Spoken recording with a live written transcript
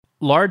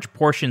Large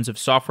portions of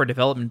software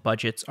development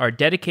budgets are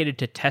dedicated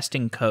to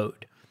testing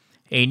code.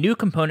 A new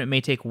component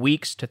may take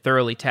weeks to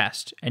thoroughly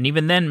test, and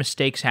even then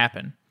mistakes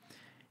happen.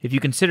 If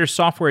you consider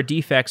software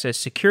defects as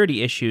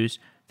security issues,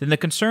 then the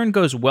concern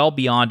goes well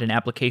beyond an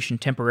application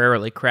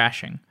temporarily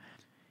crashing.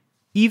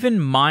 Even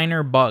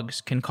minor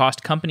bugs can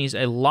cost companies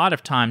a lot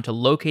of time to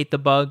locate the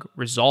bug,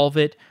 resolve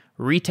it,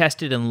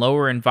 retest it in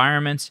lower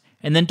environments,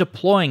 and then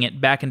deploying it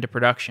back into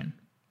production.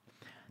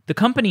 The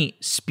company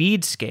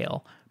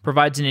SpeedScale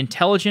provides an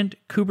intelligent,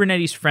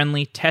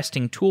 Kubernetes-friendly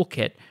testing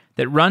toolkit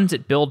that runs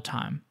at build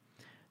time.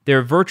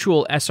 Their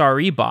virtual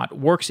SRE bot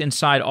works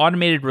inside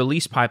automated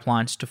release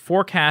pipelines to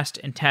forecast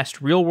and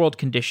test real-world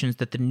conditions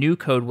that the new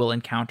code will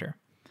encounter.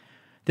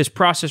 This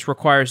process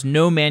requires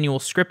no manual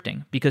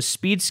scripting because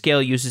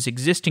SpeedScale uses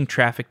existing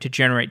traffic to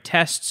generate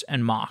tests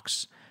and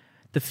mocks.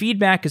 The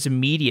feedback is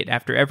immediate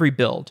after every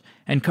build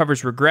and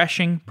covers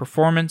regression,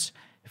 performance,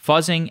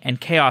 fuzzing, and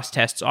chaos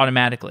tests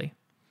automatically.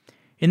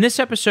 In this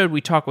episode,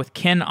 we talk with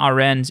Ken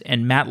Arens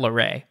and Matt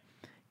Larray.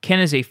 Ken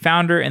is a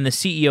founder and the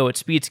CEO at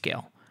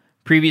SpeedScale.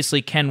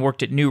 Previously, Ken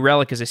worked at New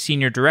Relic as a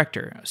senior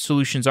director,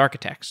 solutions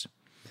architects.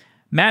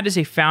 Matt is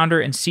a founder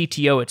and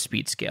CTO at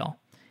SpeedScale.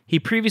 He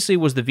previously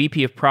was the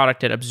VP of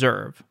product at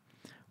Observe.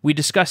 We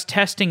discuss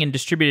testing in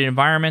distributed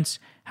environments,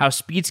 how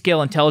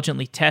SpeedScale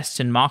intelligently tests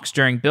and mocks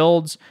during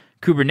builds,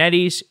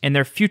 Kubernetes, and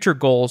their future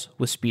goals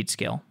with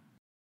SpeedScale.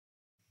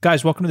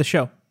 Guys, welcome to the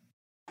show.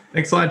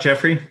 Thanks a lot,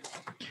 Jeffrey.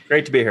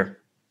 Great to be here.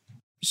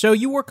 So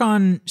you work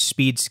on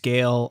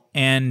SpeedScale,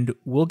 and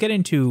we'll get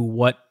into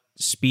what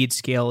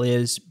SpeedScale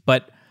is,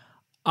 but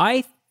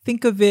I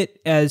think of it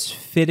as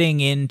fitting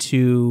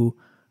into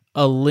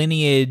a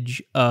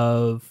lineage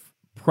of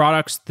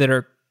products that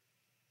are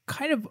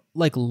kind of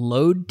like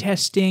load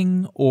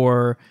testing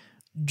or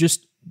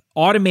just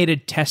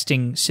automated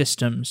testing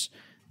systems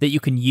that you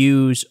can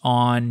use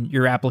on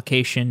your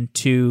application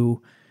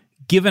to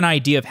give an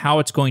idea of how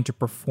it's going to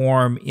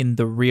perform in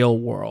the real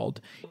world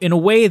in a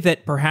way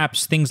that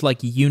perhaps things like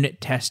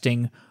unit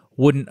testing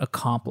wouldn't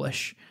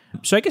accomplish.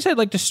 So I guess I'd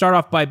like to start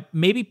off by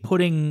maybe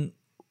putting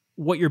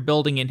what you're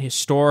building in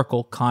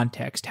historical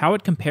context, how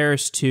it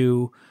compares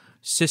to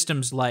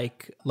systems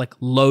like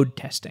load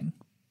testing.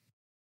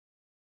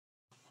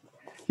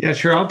 Yeah,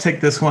 sure. I'll take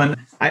this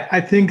one.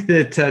 I think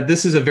that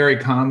this is a very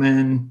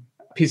common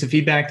piece of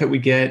feedback that we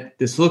get.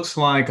 This looks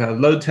like a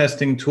load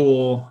testing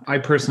tool. I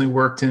personally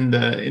worked in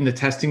the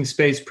testing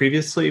space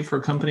previously for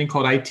a company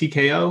called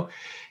ITKO,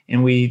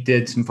 and we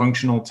did some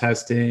functional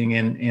testing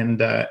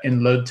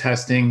and load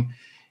testing.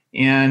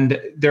 And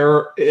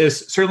there is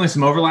certainly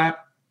some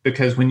overlap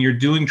because when you're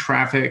doing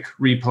traffic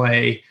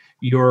replay,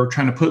 you're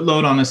trying to put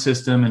load on a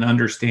system and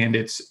understand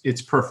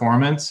its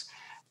performance.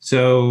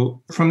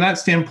 So from that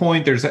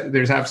standpoint, there's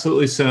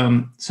absolutely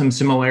some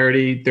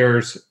similarity.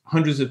 There's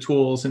hundreds of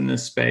tools in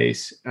this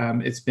space.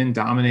 It's been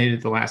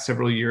dominated the last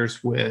several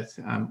years with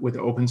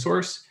open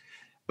source.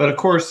 But of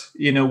course,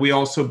 we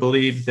also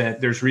believe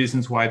that there's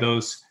reasons why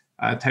those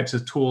types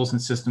of tools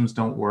and systems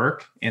don't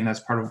work. And that's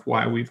part of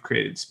why we've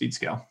created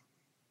SpeedScale.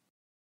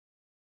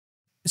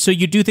 So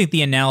you do think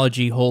the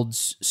analogy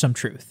holds some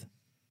truth?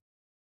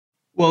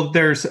 Well,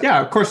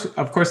 of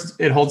course,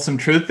 it holds some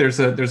truth. There's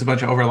a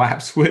bunch of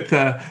overlaps with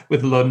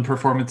load and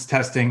performance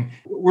testing.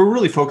 We're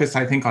really focused,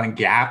 I think, on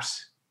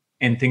gaps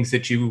and things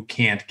that you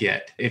can't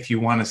get if you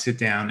want to sit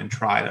down and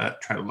try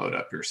to load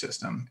up your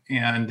system.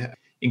 And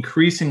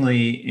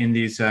increasingly in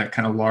these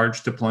kind of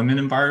large deployment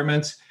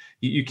environments,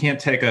 you can't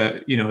take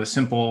a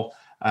simple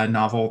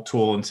novel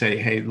tool and say,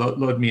 hey,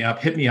 load me up,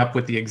 hit me up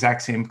with the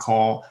exact same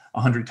call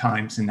 100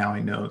 times, and now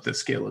I know the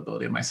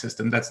scalability of my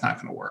system. That's not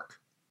going to work.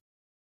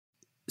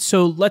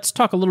 So let's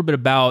talk a little bit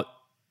about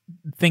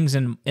things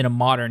in a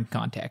modern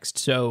context.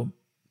 So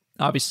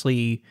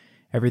obviously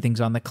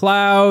everything's on the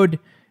cloud.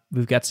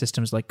 We've got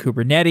systems like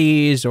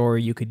Kubernetes, or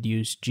you could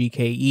use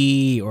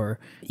GKE or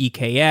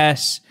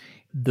EKS.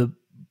 The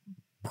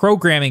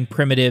programming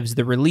primitives,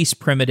 the release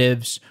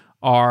primitives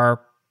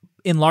are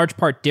in large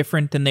part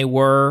different than they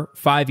were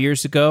 5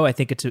 years ago. I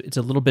think it's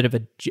a little bit of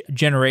a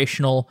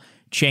generational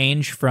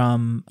change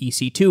from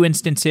EC2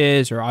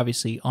 instances or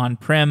obviously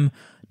on-prem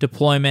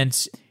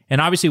deployments. And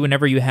obviously,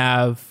 whenever you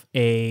have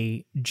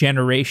a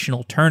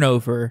generational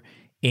turnover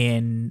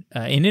in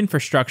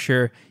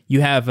infrastructure,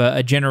 you have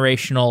a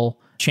generational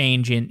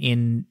change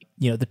in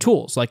the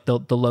tools, like the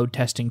load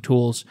testing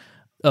tools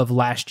of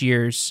last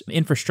year's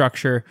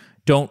infrastructure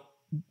don't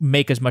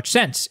make as much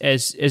sense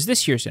as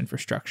this year's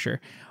infrastructure.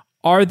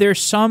 Are there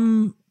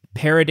some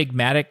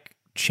paradigmatic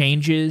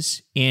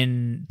changes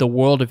in the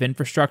world of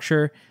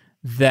infrastructure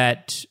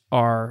that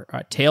are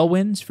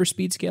tailwinds for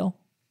SpeedScale?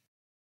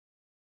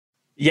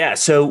 Yeah,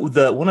 so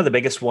one of the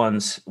biggest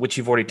ones, which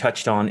you've already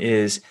touched on,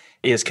 is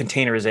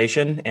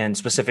containerization and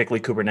specifically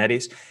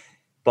Kubernetes.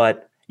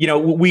 But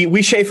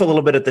we chafe a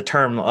little bit at the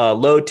term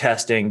load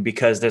testing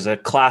because there's a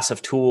class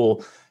of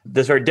tool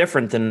that's very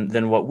different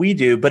than what we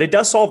do, but it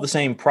does solve the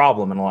same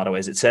problem in a lot of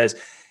ways. It says,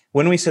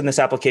 when we send this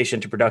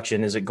application to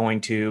production, is it going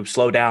to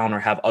slow down or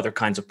have other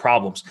kinds of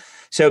problems?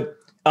 So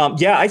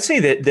Yeah, I'd say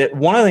that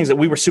one of the things that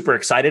we were super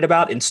excited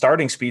about in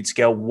starting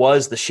SpeedScale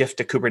was the shift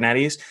to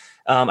Kubernetes.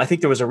 I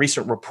think there was a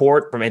recent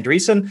report from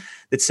Andreessen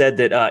that said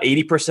that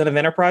 80% of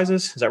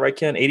enterprises, is that right,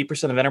 Ken?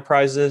 80% of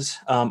enterprises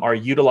are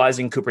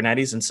utilizing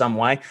Kubernetes in some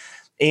way.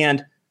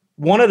 And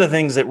one of the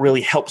things that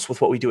really helps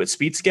with what we do at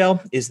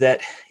SpeedScale is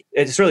that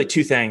it's really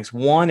two things.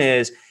 One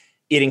is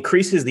it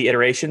increases the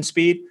iteration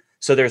speed.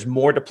 So there's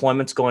more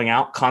deployments going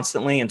out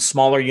constantly and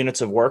smaller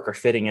units of work are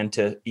fitting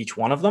into each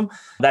one of them.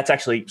 That's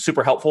actually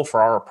super helpful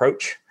for our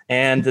approach.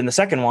 And then the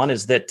second one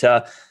is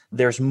that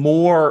there's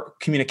more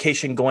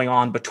communication going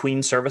on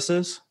between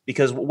services,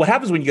 because what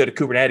happens when you go to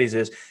Kubernetes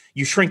is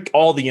you shrink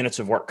all the units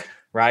of work,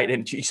 right?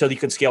 And so you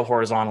can scale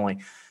horizontally.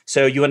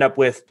 So you end up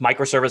with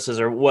microservices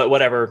or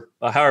whatever,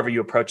 however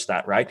you approach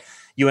that, right?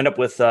 You end up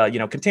with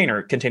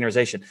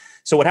containerization.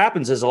 So what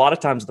happens is a lot of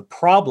times the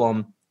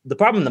problem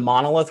in the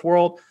monolith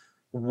world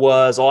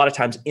was a lot of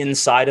times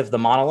inside of the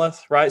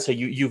monolith, right? So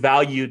you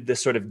valued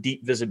this sort of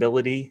deep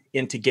visibility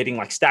into getting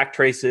like stack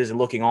traces and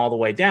looking all the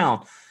way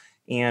down.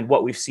 And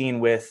what we've seen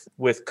with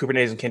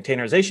Kubernetes and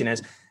containerization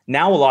is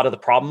now a lot of the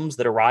problems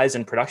that arise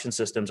in production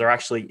systems are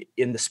actually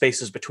in the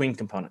spaces between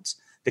components,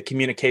 the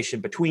communication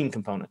between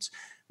components,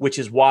 which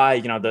is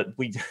why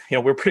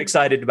we're pretty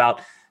excited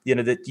about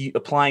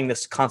applying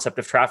this concept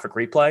of traffic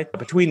replay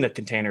between the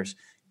containers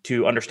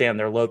to understand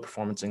their load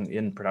performance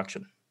in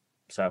production.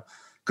 So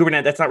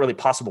Kubernetes, that's not really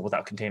possible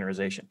without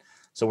containerization.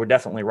 So we're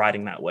definitely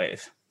riding that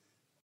wave.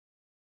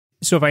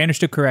 So if I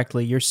understood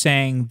correctly, you're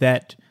saying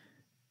that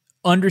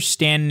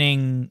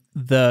understanding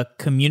the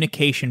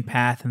communication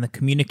path and the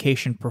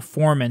communication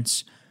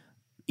performance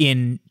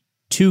in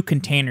two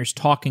containers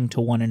talking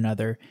to one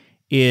another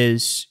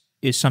is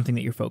something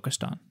that you're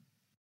focused on.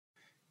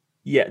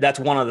 Yeah, that's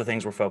one of the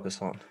things we're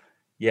focused on.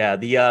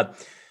 Yeah,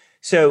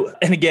 so,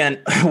 and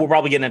again, we'll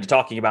probably get into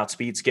talking about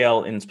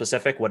SpeedScale in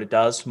specific, what it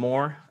does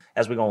more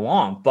as we go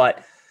along.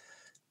 But,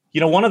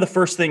 one of the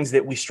first things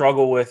that we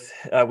struggle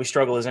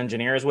as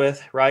engineers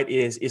with, right,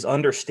 is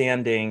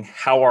understanding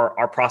how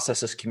our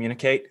processes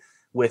communicate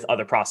with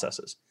other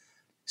processes.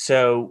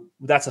 So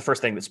that's the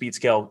first thing that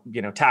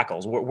SpeedScale,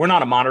 tackles. We're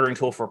not a monitoring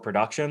tool for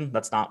production.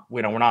 That's not,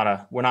 we're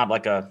not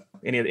like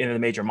any of the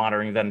major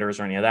monitoring vendors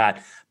or any of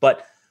that.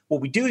 But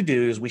what we do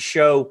is we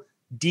show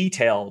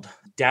detailed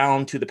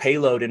down to the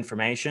payload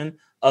information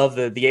of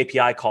the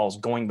API calls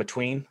going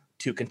between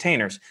two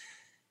containers.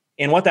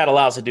 And what that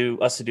allows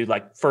us to do,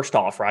 like first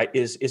off, right,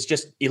 is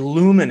just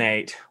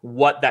illuminate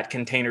what that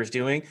container is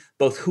doing,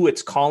 both who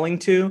it's calling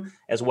to,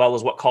 as well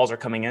as what calls are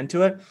coming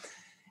into it.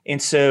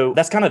 And so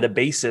that's kind of the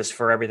basis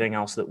for everything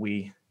else that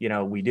we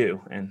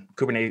do. And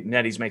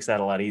Kubernetes makes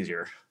that a lot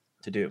easier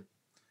to do.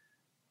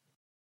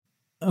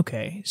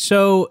 Okay,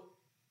 so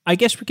I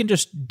guess we can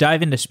just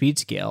dive into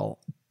SpeedScale.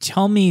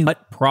 Tell me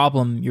what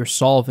problem you're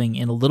solving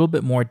in a little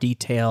bit more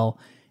detail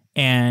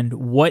and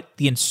what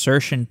the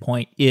insertion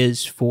point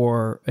is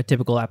for a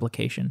typical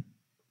application.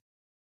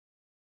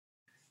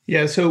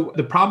 Yeah, so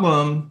the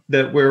problem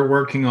that we're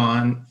working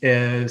on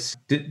is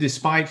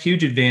despite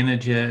huge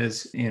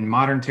advantages in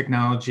modern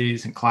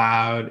technologies and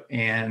cloud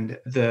and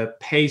the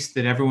pace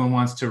that everyone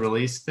wants to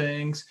release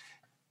things,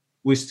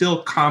 we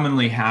still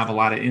commonly have a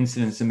lot of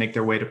incidents that make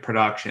their way to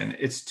production.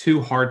 It's too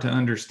hard to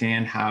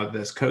understand how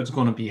this code's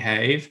going to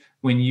behave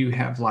when you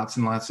have lots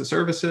and lots of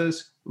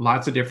services,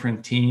 lots of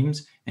different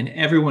teams, and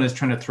everyone is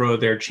trying to throw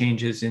their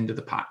changes into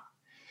the pot.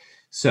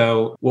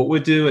 So what we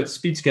do at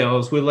SpeedScale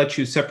is we'll let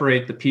you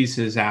separate the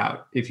pieces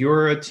out. If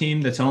you're a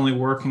team that's only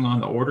working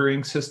on the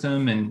ordering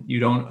system and you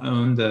don't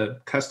own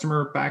the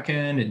customer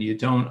backend and you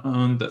don't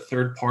own the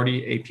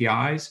third-party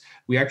APIs,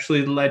 we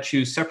actually let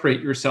you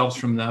separate yourselves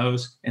from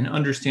those and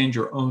understand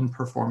your own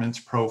performance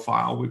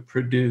profile. We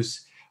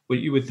produce what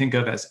you would think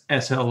of as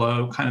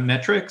SLO kind of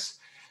metrics,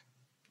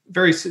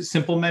 very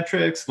simple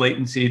metrics: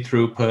 latency,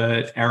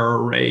 throughput,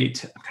 error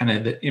rate, kind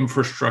of the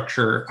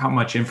infrastructure, how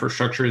much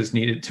infrastructure is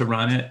needed to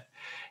run it.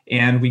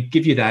 And we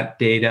give you that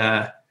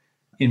data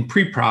in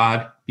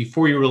pre-prod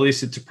before you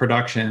release it to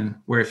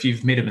production, where if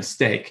you've made a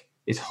mistake,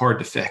 it's hard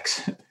to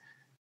fix.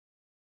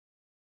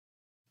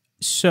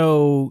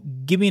 So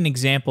give me an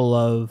example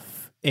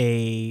of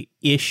a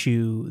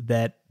issue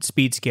that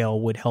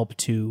SpeedScale would help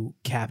to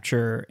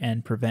capture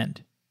and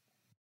prevent.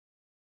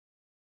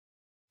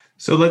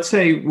 So let's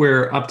say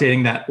we're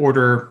updating that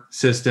order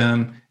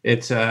system.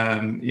 It's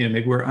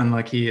maybe we're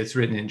unlucky. It's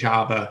written in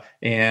Java,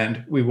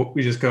 and we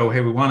just go,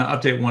 hey, we want to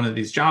update one of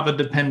these Java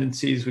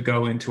dependencies. We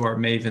go into our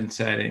Maven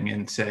setting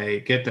and say,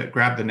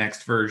 grab the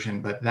next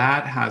version, but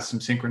that has some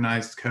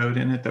synchronized code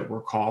in it that we're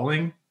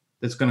calling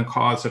that's going to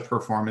cause a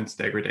performance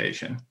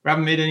degradation. We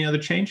haven't made any other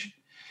change.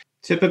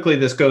 Typically,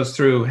 this goes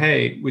through,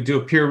 hey, we do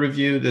a peer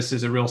review. This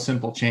is a real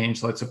simple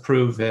change. Let's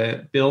approve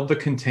it. Build the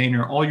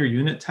container. All your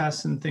unit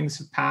tests and things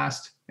have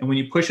passed. And when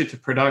you push it to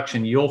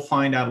production, you'll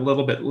find out a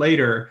little bit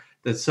later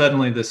that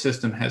suddenly the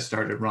system has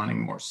started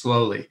running more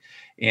slowly.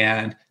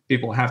 And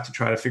people have to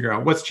try to figure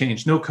out what's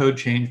changed. No code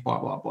change, blah,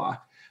 blah, blah.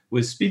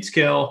 With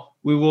SpeedScale,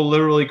 we will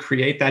literally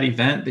create that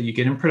event that you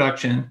get in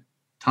production,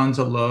 tons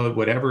of load,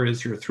 whatever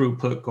is your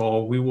throughput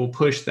goal, we will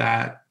push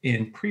that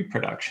in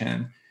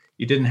pre-production.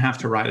 You didn't have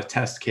to write a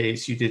test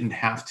case. You didn't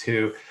have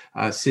to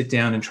sit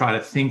down and try to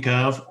think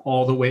of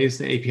all the ways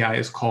the API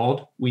is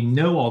called. We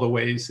know all the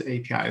ways the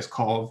API is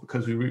called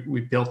because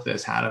we built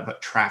this out of a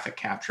traffic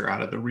capture,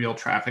 out of the real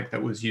traffic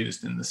that was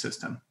used in the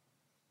system.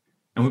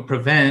 And we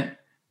prevent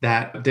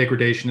that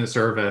degradation of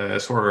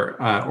service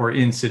or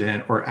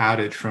incident or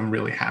outage from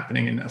really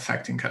happening and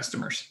affecting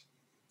customers.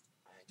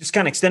 Just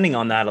kind of extending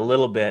on that a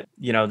little bit,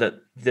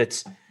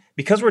 that's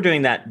because we're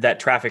doing that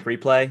traffic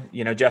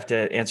replay, Jeff,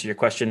 to answer your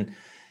question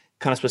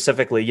kind of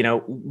specifically,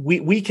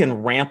 we can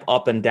ramp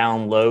up and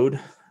down load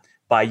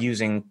by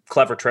using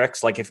clever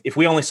tricks. Like if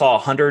we only saw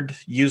 100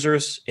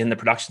 users in the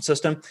production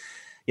system,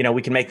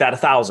 we can make that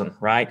 1,000,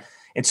 right?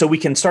 And so we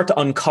can start to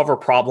uncover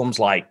problems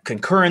like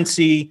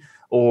concurrency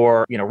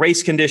or,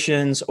 race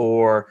conditions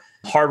or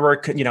hardware,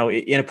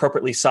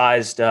 inappropriately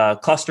sized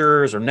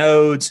clusters or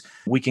nodes.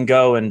 We can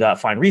go and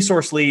find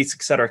resource leaks,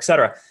 et cetera, et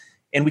cetera.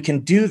 And we can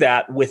do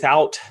that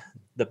without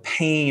the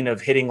pain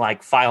of hitting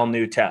like file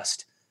new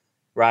test,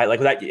 right? Like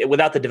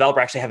without the developer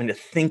actually having to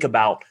think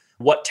about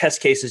what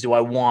test cases do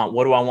I want?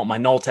 What do I want my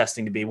null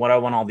testing to be? What do I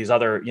want all these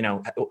other, I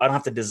don't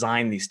have to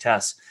design these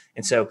tests.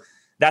 And so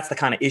that's the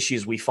kind of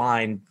issues we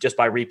find just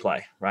by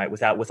replay, right?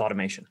 With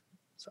automation.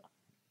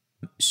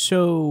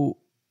 So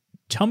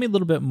tell me a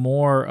little bit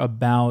more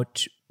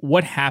about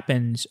what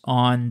happens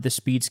on the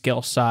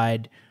SpeedScale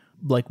side,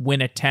 like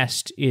when a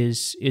test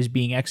is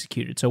being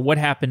executed. So what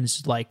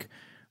happens like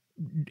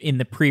in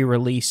the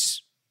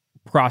pre-release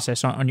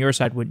process on your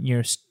side when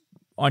you're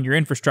on your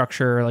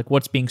infrastructure, like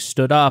what's being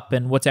stood up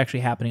and what's actually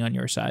happening on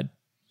your side?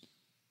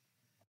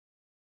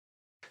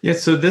 Yeah,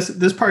 so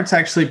this part's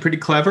actually pretty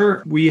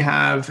clever. We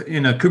have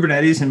in a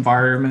Kubernetes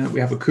environment, we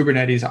have a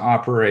Kubernetes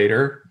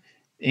operator,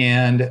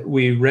 and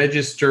we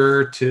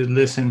register to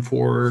listen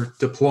for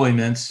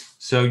deployments.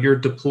 So you're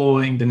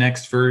deploying the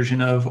next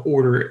version of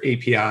Order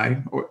API,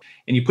 and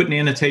you put an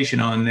annotation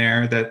on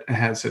there that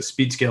has a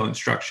SpeedScale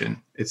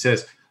instruction. It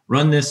says,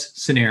 run this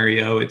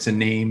scenario. It's a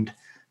named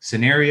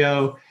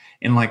scenario.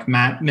 And like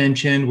Matt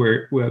mentioned,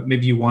 where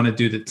maybe you want to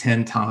do the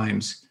 10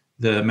 times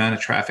the amount of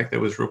traffic that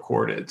was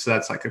recorded. So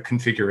that's like a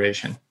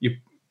configuration. You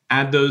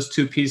add those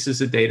two pieces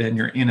of data in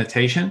your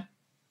annotation.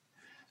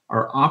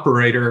 Our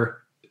operator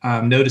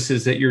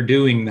notices that you're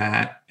doing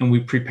that, and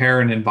we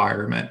prepare an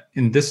environment.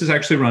 And this is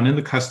actually run in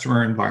the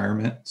customer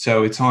environment.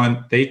 So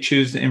they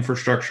choose the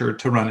infrastructure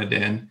to run it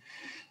in.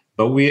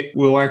 But we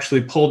will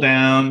actually pull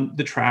down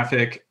the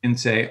traffic and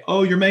say,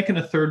 oh, you're making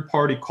a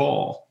third-party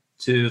call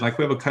to, like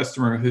we have a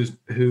customer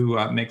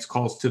who makes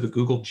calls to the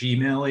Google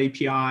Gmail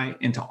API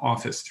into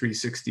Office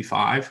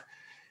 365.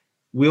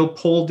 We'll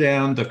pull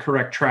down the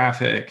correct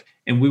traffic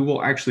and we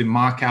will actually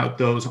mock out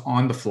those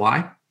on the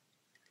fly.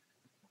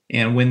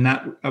 And when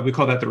we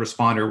call that the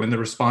responder. When the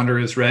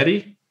responder is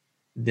ready,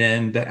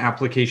 then the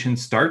application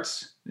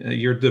starts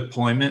your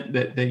deployment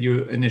that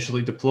you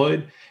initially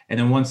deployed. And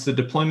then once the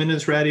deployment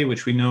is ready,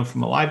 which we know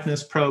from a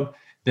liveness probe,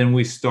 then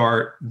we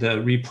start the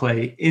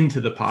replay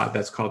into the pod.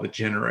 That's called the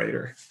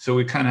generator. So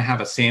we kind of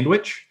have a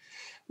sandwich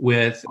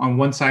with, on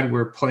one side,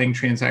 we're playing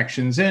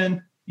transactions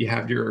in, you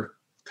have your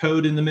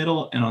code in the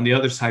middle, and on the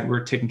other side,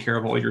 we're taking care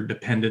of all your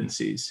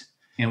dependencies.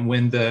 And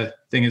when the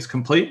thing is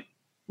complete,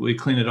 we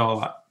clean it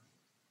all up.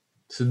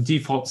 So the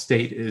default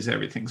state is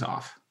everything's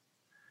off.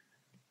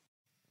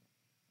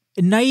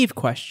 A naive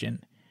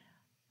question.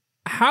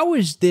 How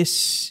is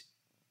this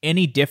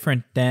any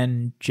different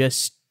than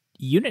just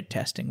unit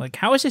testing? Like,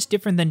 how is this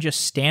different than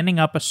just standing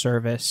up a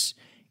service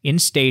in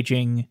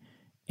staging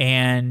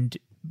and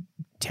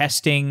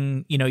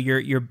testing,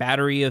 your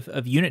battery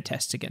of unit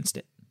tests against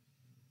it?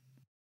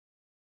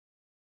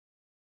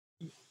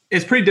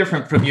 It's pretty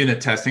different from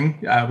unit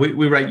testing.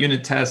 We write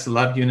unit tests,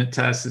 love unit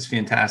tests, it's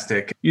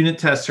fantastic. Unit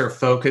tests are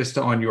focused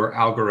on your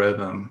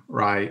algorithm,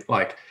 right?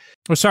 Like,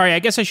 well, sorry, I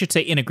guess I should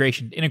say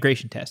integration.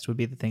 Integration test would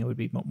be the thing it would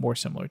be more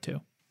similar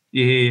to.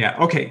 Yeah.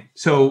 Okay.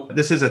 So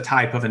this is a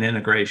type of an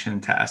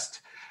integration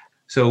test.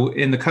 So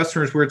in the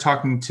customers we're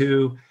talking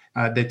to,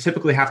 they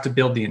typically have to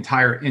build the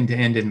entire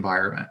end-to-end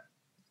environment.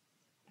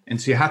 And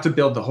so you have to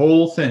build the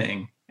whole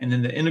thing. And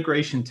then the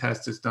integration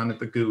test is done at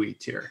the GUI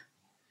tier.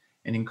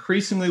 And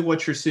increasingly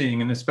what you're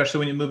seeing, and especially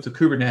when you move to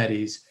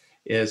Kubernetes,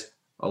 is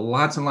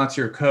lots and lots of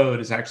your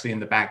code is actually in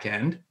the back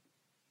end.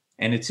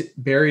 And it's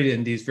buried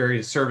in these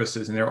various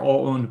services, and they're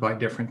all owned by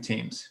different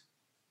teams.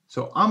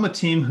 So I'm a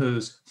team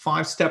who's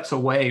 5 steps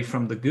away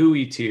from the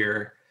GUI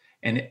tier,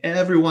 and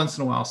every once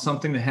in a while,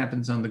 something that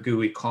happens on the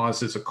GUI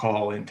causes a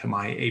call into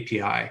my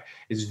API.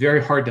 It's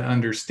very hard to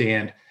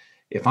understand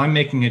if I'm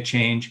making a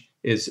change,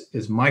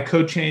 is my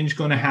code change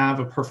going to have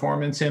a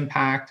performance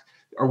impact?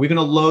 Are we going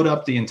to load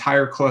up the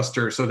entire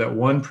cluster so that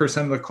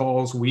 1% of the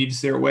calls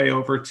weaves their way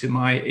over to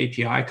my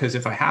API? Because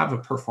if I have a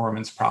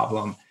performance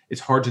problem,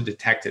 it's hard to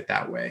detect it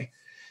that way.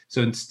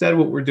 So instead,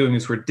 what we're doing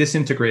is we're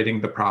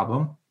disintegrating the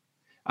problem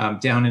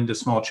down into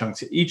small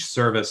chunks. Each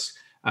service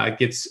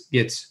gets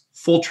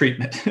full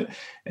treatment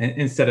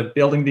instead of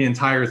building the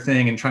entire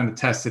thing and trying to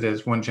test it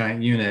as one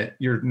giant unit.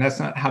 That's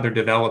not how they're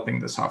developing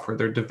the software.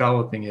 They're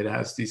developing it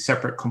as these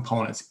separate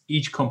components.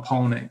 Each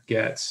component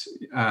gets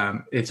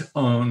its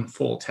own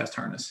full test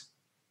harness.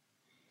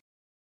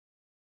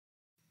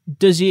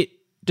 Does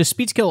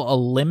SpeedScale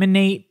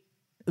eliminate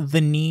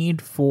the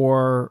need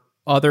for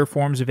other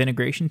forms of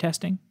integration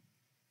testing?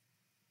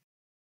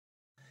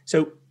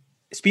 So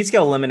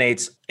SpeedScale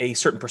eliminates a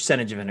certain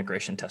percentage of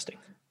integration testing,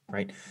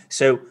 right?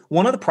 So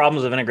one of the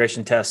problems of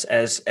integration tests,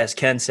 as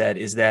Ken said,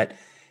 is that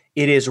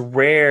it is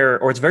rare,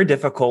 or it's very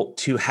difficult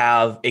to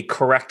have a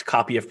correct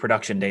copy of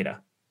production data,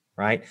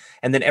 right?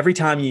 And then every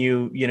time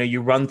you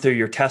run through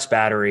your test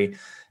battery,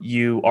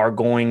 you are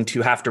going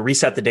to have to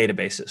reset the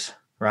databases,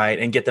 right,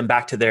 and get them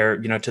back to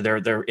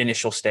their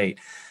initial state.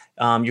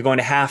 You're going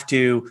to have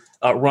to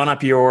run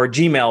up your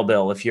Gmail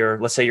bill.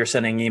 Let's say you're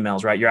sending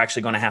emails, right? You're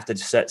actually going to have to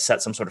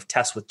set some sort of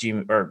test with the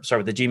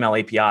Gmail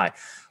API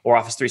or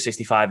Office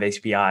 365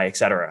 API, et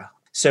cetera.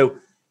 So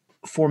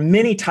for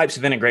many types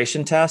of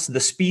integration tests, the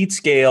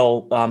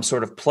SpeedScale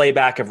sort of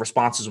playback of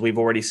responses we've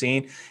already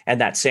seen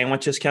and that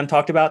sandwich, as Ken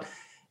talked about,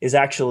 is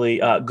actually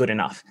good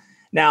enough.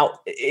 Now,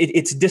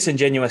 it's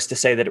disingenuous to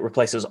say that it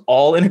replaces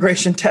all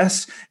integration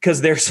tests,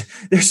 because there's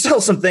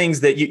still some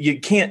things that you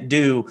can't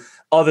do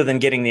other than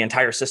getting the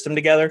entire system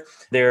together.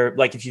 They're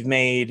like, if you've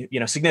made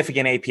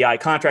significant API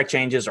contract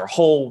changes or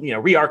whole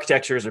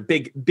re-architectures or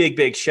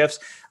big shifts,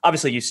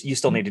 obviously you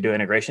still need to do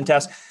integration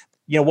tests.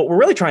 What we're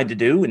really trying to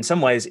do in some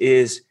ways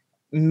is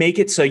make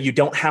it so you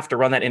don't have to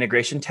run that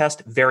integration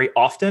test very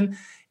often,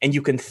 and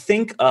you can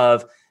think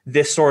of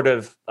this sort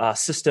of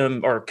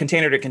system or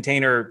container to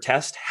container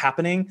test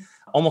happening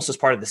almost as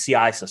part of the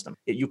CI system.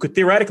 You could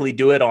theoretically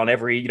do it on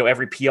every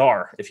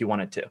PR if you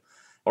wanted to,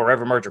 or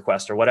every merge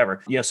request or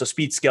whatever. So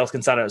SpeedScale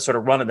can sort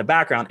of run in the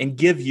background and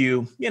give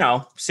you,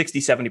 60,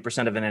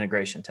 70% of an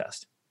integration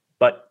test.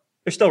 But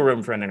there's still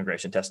room for an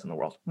integration test in the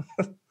world.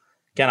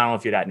 Ken, I don't know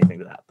if you'd add anything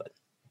to that, but.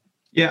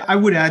 Yeah, I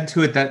would add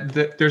to it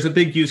that there's a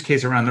big use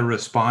case around the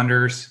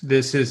responders.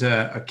 This is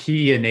a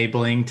key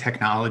enabling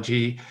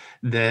technology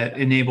that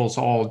enables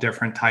all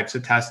different types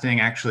of testing,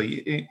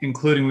 actually,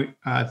 including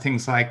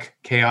things like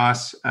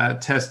chaos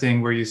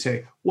testing, where you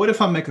say, what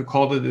if I make a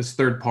call to this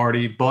third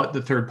party, but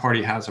the third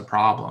party has a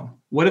problem?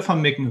 What if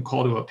I'm making a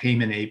call to a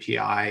payment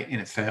API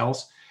and it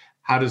fails?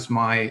 How does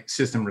my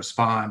system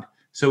respond?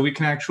 So we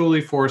can actually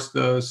force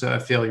those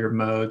failure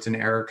modes and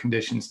error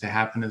conditions to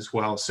happen as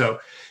well. So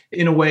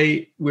in a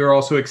way, we're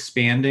also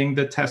expanding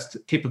the test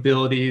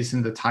capabilities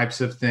and the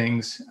types of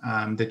things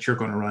that you're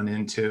going to run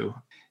into.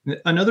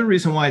 Another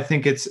reason why I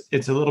think it's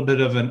a little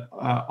bit of an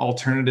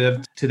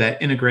alternative to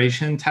that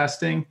integration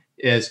testing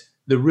is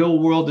the real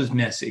world is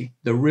messy.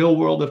 The real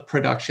world of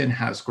production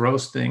has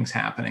gross things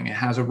happening. It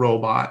has a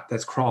robot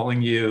that's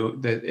crawling you.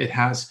 That it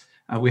has.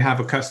 We have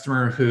a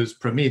customer whose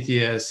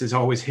Prometheus is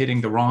always hitting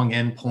the wrong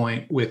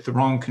endpoint with the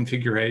wrong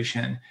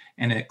configuration,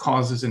 and it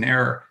causes an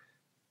error.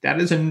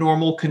 That is a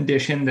normal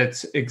condition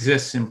that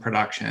exists in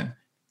production,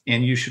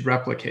 and you should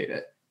replicate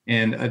it.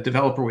 And a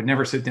developer would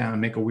never sit down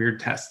and make a weird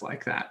test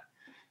like that.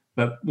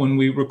 But when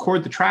we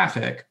record the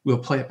traffic, we'll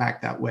play it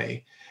back that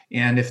way.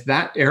 And if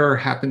that error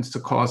happens to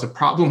cause a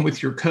problem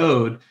with your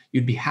code,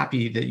 you'd be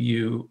happy that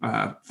you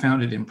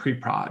found it in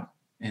pre-prod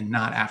and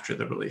not after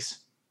the release.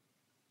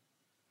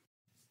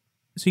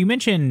 So you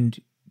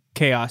mentioned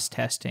chaos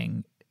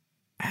testing.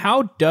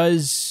 How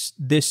does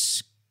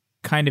this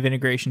kind of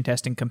integration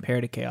testing compare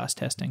to chaos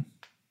testing?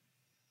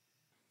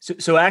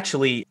 So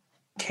actually,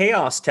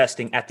 chaos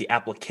testing at the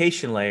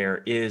application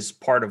layer is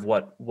part of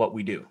what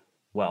we do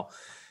well.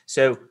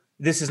 So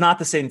this is not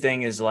the same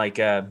thing as like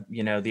the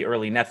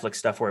early Netflix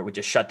stuff where it would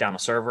just shut down a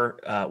server.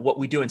 What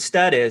we do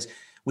instead is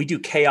we do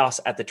chaos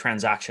at the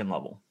transaction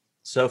level.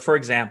 So for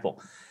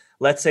example,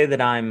 let's say that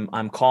I'm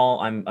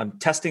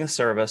testing a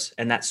service,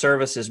 and that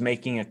service is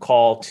making a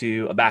call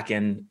to a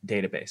backend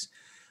database.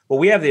 What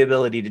we have the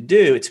ability to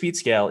do at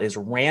SpeedScale is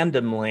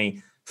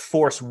randomly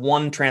force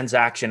one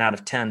transaction out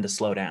of 10 to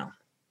slow down,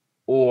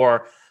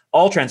 or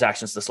all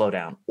transactions to slow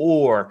down,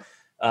 or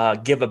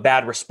give a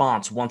bad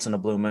response once in a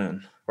blue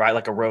moon, right?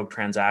 Like a rogue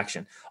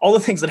transaction. All the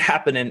things that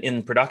happen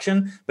in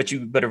production,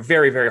 but are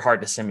very, very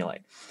hard to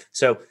simulate.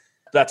 So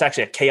that's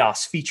actually a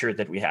chaos feature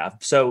that we have.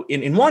 So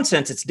in one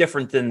sense, it's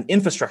different than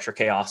infrastructure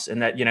chaos in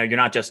that, you're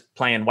not just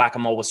playing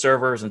whack-a-mole with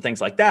servers and things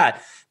like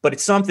that, but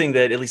it's something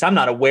that at least I'm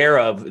not aware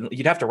of.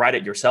 You'd have to write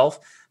it yourself,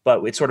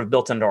 but it's sort of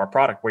built into our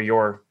product where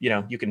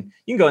you can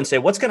go and say,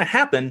 what's going to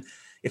happen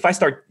if I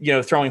start,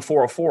 throwing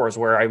 404s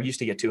where I used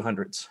to get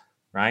 200s,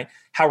 right?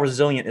 How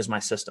resilient is my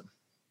system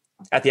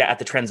at the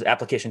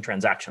application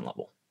transaction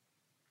level?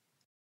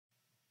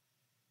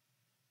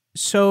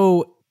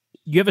 So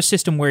you have a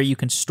system where you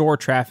can store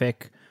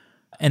traffic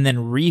and then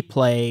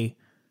replay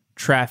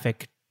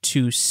traffic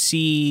to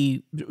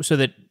see, so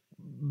that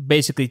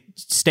basically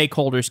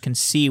stakeholders can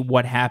see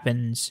what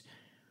happens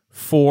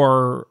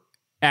for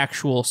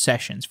actual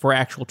sessions, for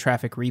actual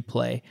traffic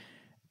replay.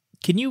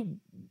 Can you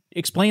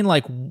explain,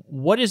 like,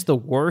 what is the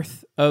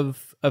worth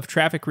of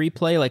traffic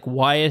replay? Like,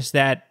 why is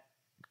that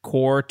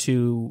core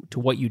to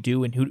what you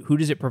do, and who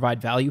does it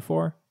provide value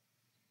for?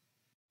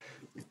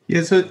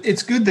 Yeah, so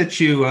it's good that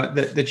you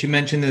that you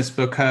mentioned this,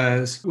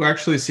 because we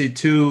actually see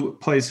two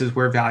places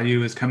where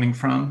value is coming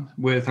from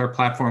with our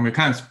platform. We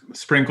kind of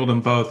sprinkled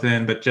them both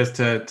in, but just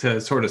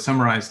to sort of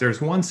summarize, there's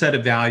one set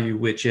of value,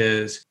 which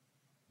is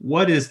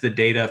what is the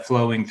data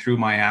flowing through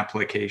my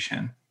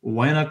application?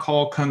 When a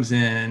call comes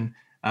in,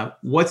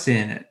 what's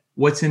in it?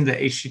 What's in the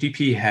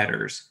HTTP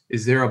headers?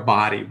 Is there a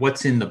body?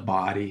 What's in the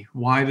body?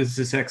 Why does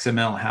this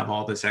XML have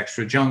all this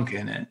extra junk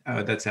in it?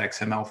 That's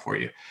XML for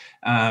you.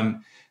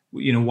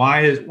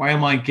 Why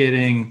am I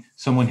getting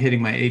someone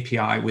hitting my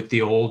API with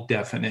the old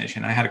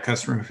definition? I had a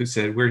customer who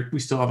said, we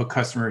still have a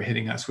customer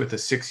hitting us with a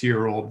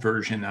 6-year-old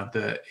version of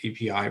the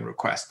API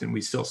request, and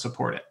we still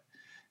support it.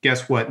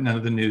 Guess what? None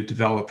of the new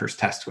developers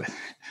test with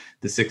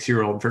the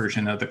 6-year-old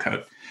version of the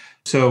code.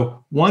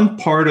 So one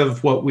part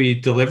of what we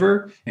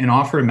deliver and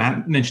offer, and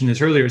Matt mentioned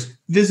this earlier, is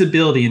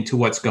visibility into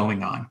what's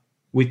going on.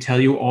 We tell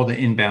you all the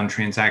inbound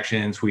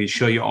transactions, we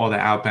show you all the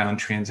outbound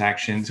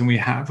transactions, and we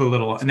have a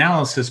little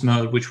analysis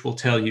mode, which will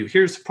tell you,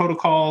 here's the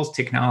protocols,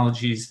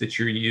 technologies that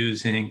you're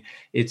using.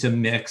 It's a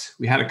mix.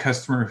 We had a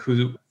customer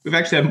we've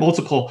actually had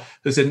multiple,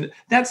 who said,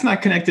 that's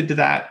not connected to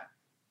that.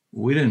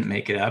 We didn't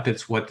make it up.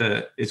 It's what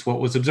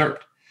was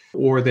observed.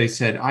 Or they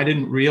said, I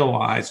didn't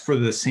realize for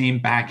the same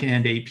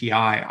backend API,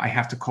 I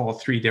have to call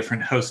 3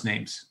 different host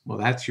names. Well,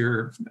 that's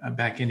your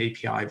backend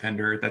API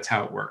vendor. That's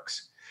how it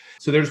works.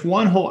 So there's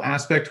one whole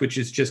aspect, which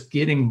is just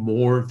getting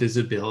more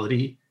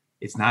visibility.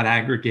 It's not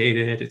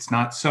aggregated. It's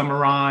not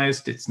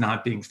summarized. It's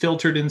not being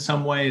filtered in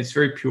some way. It's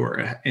very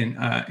pure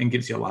and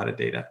gives you a lot of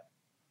data.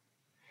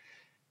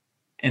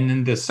 And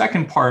then the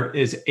second part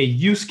is a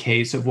use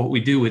case of what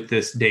we do with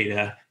this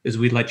data is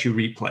we let you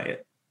replay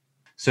it.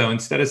 So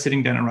instead of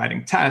sitting down and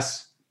writing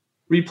tests,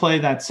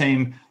 replay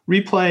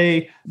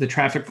the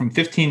traffic from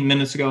 15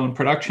 minutes ago in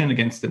production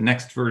against the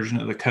next version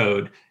of the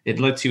code. It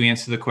lets you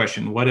answer the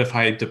question, what if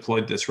I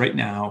deployed this right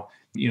now?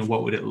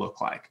 What would it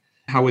look like?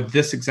 How would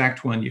this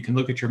exact one, you can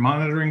look at your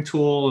monitoring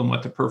tool and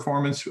what the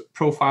performance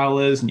profile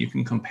is, and you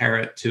can compare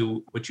it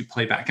to what you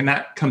play back. And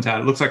that comes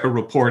out, it looks like a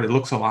report. It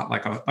looks a lot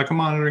like a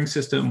monitoring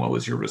system. What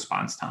was your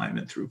response time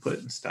and throughput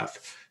and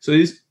stuff? So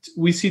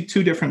we see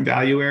 2 different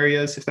value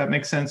areas, if that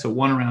makes sense. So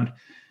one around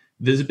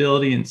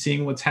visibility and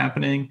seeing what's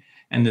happening,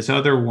 and this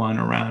other one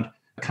around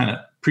kind of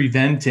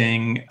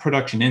preventing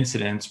production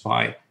incidents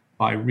by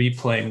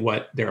replaying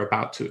what they're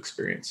about to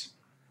experience.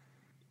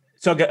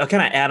 So I'll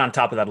kind of add on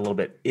top of that a little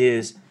bit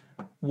is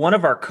one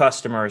of our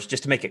customers,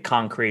 just to make it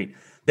concrete,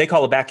 they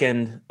call a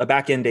backend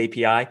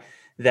API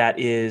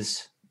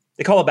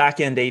they call a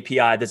backend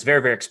API that's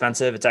very, very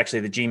expensive. It's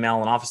actually the Gmail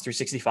and Office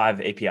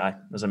 365 API,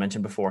 as I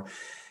mentioned before.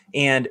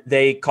 And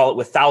they call it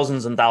with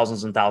thousands and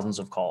thousands and thousands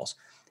of calls.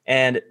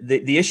 And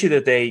the issue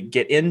that they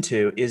get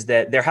into is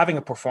that they're having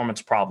a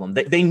performance problem.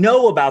 They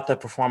know about the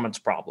performance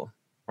problem,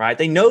 right?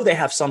 They know they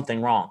have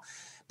something wrong,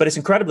 but it's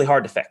incredibly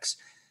hard to fix.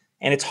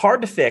 And it's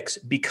hard to fix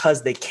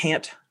because they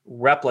can't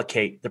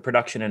replicate the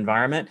production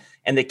environment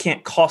and they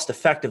can't cost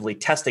effectively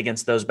test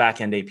against those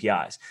backend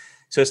APIs.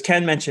 So as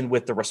Ken mentioned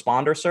with the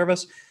Responder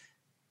service,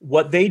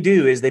 what they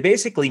do is they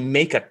basically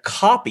make a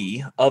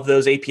copy of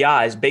those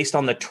APIs based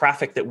on the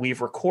traffic that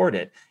we've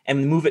recorded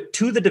and move it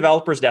to the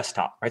developer's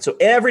desktop, right? So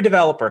every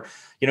developer,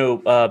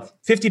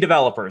 50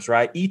 developers,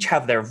 right, each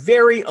have their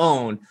very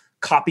own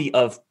copy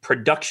of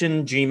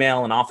production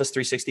Gmail and Office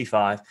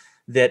 365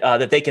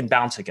 that they can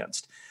bounce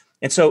against.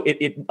 And so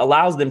it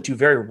allows them to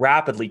very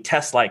rapidly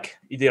test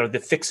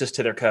the fixes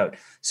to their code.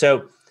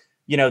 So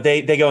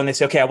they go and they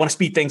say, okay, I want to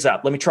speed things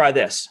up. Let me try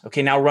this.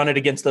 Okay, now run it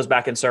against those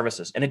backend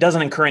services. And it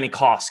doesn't incur any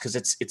costs because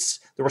it's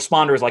the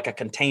Responder is like a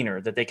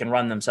container that they can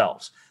run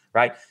themselves,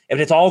 right?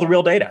 And it's all the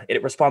real data.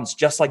 It responds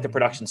just like the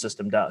production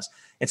system does.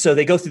 And so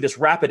they go through this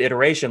rapid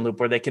iteration loop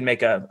where they can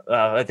make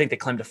I think they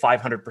claimed a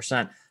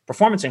 500%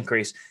 performance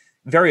increase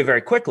very,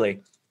 very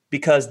quickly,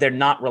 because they're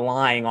not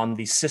relying on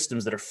these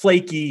systems that are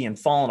flaky and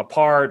falling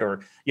apart, or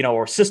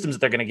systems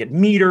that they're going to get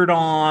metered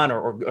on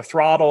or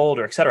throttled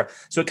or et cetera.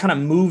 So it kind of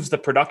moves the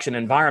production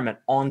environment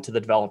onto the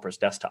developer's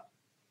desktop.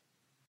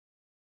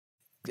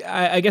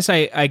 I guess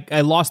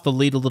I lost the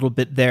lead a little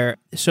bit there.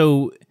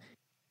 So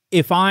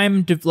if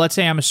let's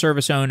say I'm a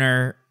service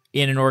owner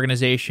in an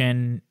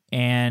organization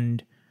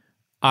and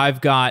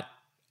I've got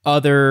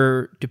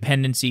other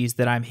dependencies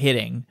that I'm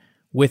hitting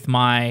with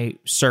my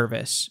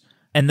service,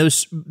 and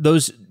those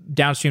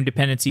downstream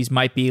dependencies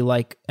might be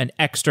like an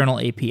external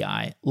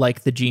API,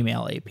 like the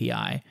Gmail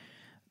API.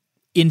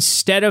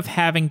 Instead of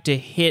having to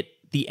hit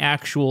the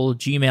actual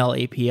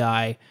Gmail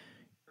API,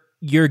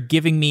 you're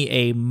giving me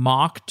a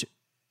mocked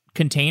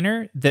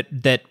container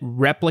that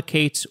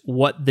replicates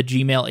what the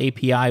Gmail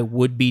API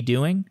would be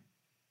doing?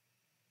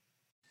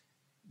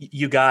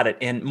 You got it.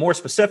 And more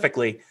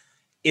specifically,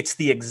 it's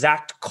the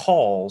exact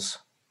calls.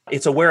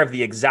 It's aware of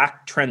the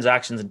exact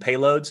transactions and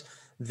payloads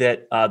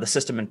that the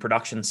system in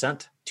production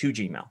sent to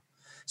Gmail.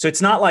 So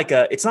it's not like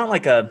a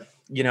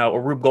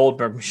Rube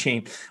Goldberg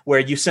machine where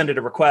you send it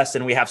a request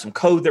and we have some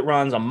code that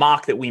runs, a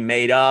mock that we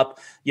made up,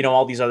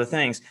 all these other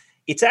things.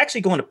 it's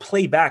actually going to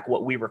play back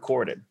what we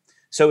recorded.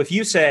 So if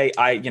you say,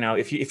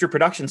 if your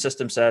production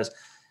system says,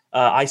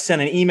 I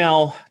sent an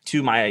email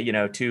to my,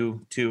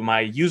 to my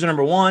user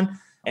number one,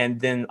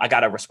 and then I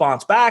got a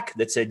response back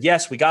that said,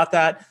 yes, we got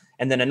that.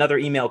 And then another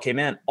email came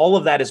in. All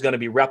of that is going to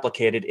be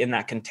replicated in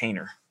that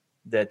container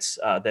that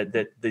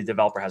the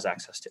developer has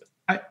access to.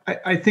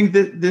 I think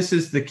that this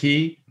is the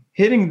key.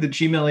 Hitting the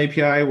Gmail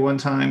API one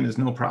time is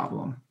no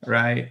problem,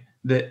 right?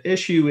 The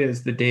issue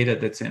is the data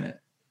that's in it.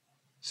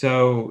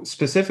 So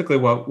specifically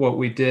what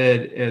we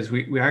did is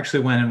we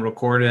actually went and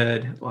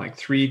recorded like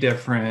 3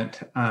 different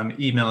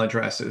email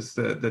addresses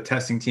the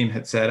testing team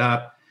had set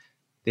up.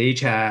 They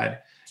each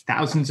had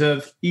thousands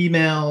of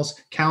emails,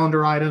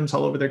 calendar items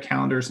all over their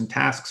calendars and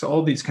tasks,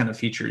 all these kind of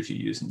features you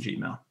use in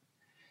Gmail.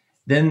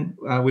 Then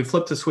we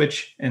flipped a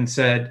switch and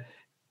said,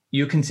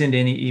 you can send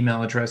any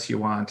email address you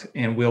want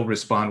and we'll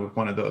respond with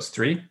one of those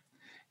 3.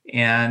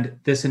 And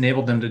this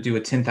enabled them to do a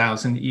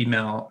 10,000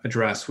 email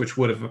address, which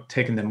would have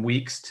taken them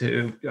weeks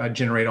to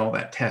generate all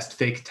that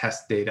fake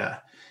test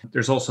data.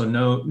 There's also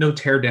no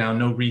teardown,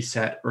 no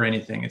reset or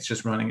anything. It's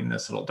just running in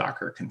this little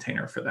Docker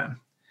container for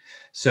them.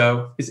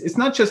 So it's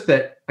not just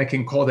that I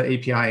can call the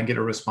API and get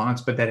a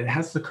response, but that it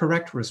has the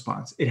correct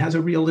response. It has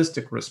a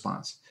realistic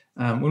response.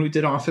 When we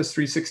did Office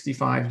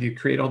 365, you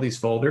create all these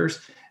folders.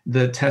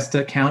 The test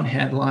account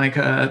had like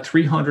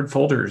 300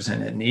 folders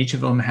in it, and each of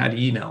them had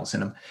emails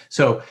in them.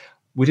 So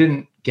we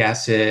didn't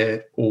guess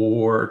it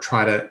or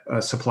try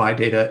to supply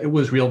data. It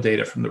was real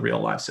data from the real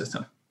live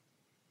system.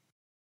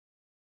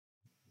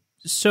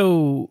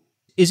 So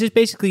is it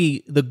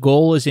basically the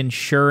goal is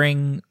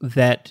ensuring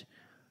that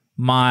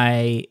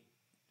my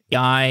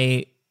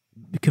AI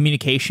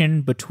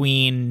communication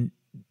between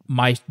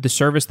the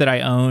service that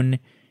I own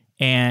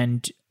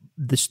and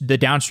the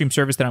downstream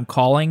service that I'm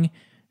calling,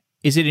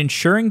 is it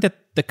ensuring that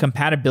the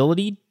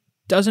compatibility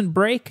doesn't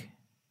break?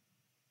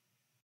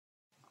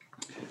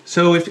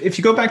 So if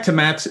you go back to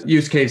Matt's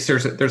use case,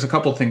 there's a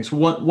couple of things.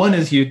 One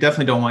is you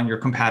definitely don't want your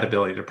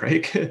compatibility to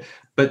break,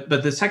 but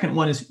the second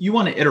one is you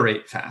want to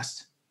iterate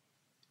fast,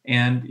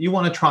 and you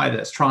want to try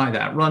this, try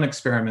that, run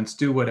experiments,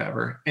 do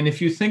whatever. And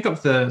if you think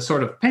of the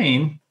sort of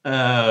pain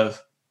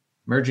of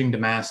merging to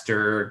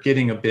master,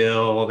 getting a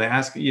build,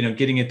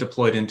 getting it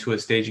deployed into a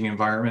staging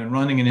environment,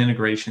 running an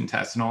integration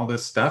test, and all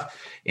this stuff,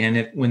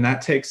 and when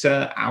that takes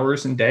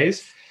hours and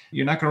days,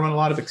 you're not going to run a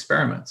lot of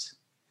experiments.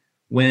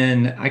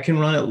 When I can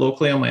run it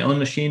locally on my own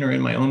machine or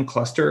in my own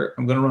cluster,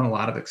 I'm going to run a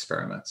lot of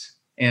experiments.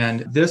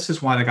 And this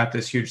is why they got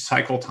this huge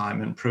cycle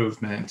time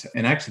improvement.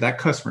 And actually, that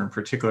customer in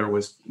particular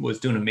was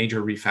doing a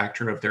major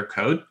refactor of their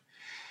code.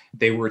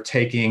 They were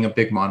taking a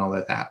big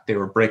monolith app. They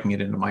were breaking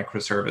it into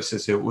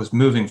microservices. It was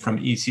moving from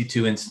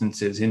EC2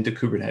 instances into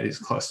Kubernetes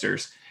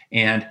clusters.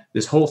 And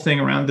this whole thing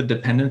around the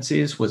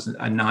dependencies was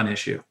a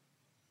non-issue.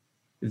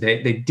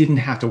 They didn't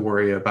have to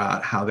worry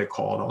about how they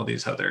called all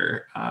these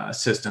other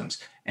systems.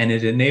 And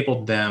it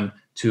enabled them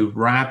to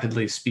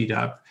rapidly speed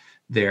up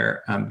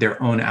their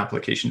own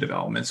application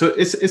development. So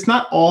it's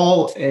not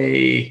all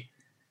a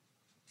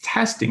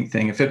testing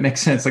thing, if it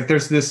makes sense. Like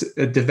there's this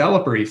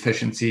developer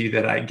efficiency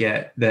that I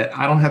get, that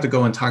I don't have to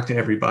go and talk to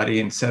everybody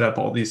and set up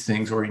all these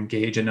things or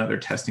engage another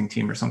testing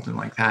team or something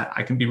like that.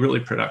 I can be really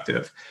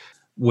productive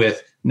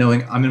with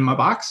knowing I'm in my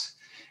box,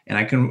 and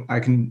I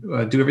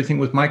can do everything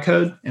with my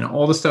code, and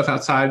all the stuff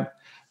outside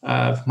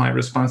of my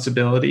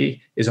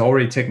responsibility is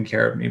already taken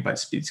care of me by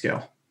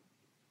SpeedScale.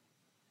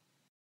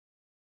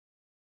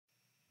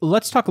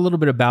 Let's talk a little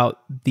bit about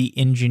the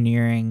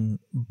engineering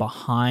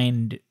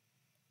behind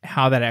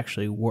how that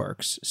actually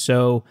works.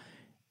 So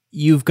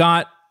you've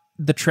got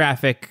the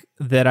traffic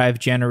that I've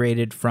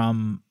generated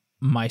from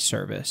my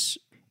service.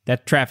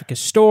 That traffic is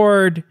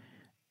stored.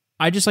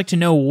 I'd just like to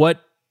know what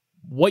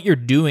you're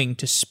doing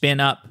to spin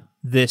up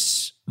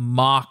this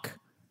mock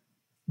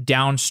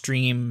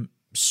downstream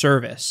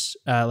service.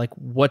 Like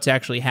what's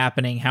actually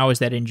happening? How is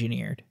that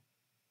engineered?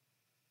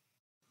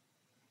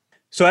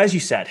 So as you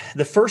said,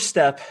 the first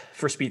step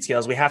for SpeedScale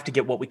is we have to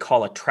get what we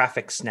call a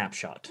traffic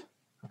snapshot.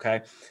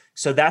 Okay.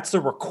 So that's the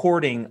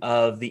recording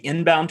of the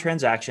inbound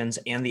transactions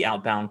and the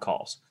outbound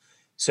calls.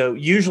 So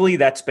usually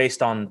that's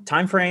based on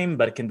time frame,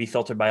 but it can be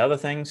filtered by other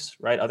things,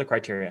 right? Other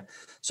criteria.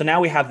 So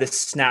now we have this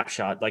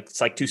snapshot, like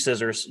it's like 2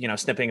 scissors,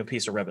 snipping a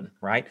piece of ribbon,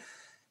 right?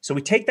 So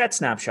we take that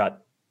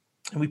snapshot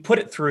and we put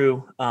it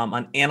through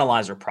an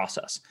analyzer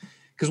process.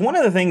 Because one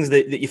of the things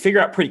that you figure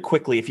out pretty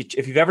quickly,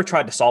 if you've ever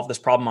tried to solve this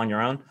problem on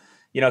your own,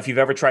 if you've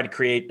ever tried to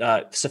create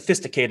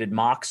sophisticated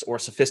mocks or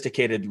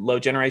sophisticated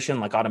load generation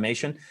like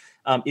automation,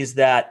 is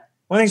that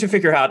one of the things you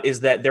figure out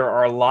is that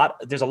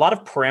there's a lot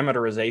of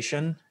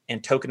parameterization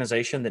and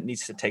tokenization that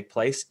needs to take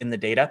place in the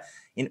data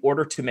in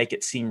order to make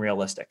it seem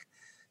realistic.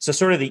 So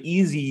sort of the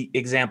easy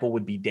example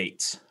would be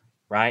dates,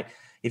 right?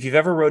 If you've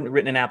ever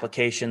written an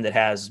application that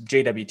has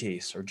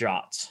JWTs or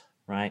JOTs,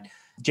 right?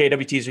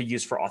 JWTs are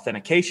used for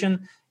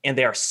authentication and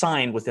they are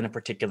signed within a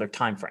particular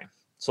time frame.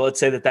 So let's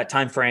say that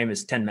time frame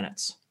is 10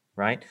 minutes,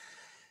 right?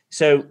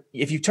 So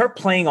if you start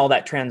playing all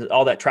that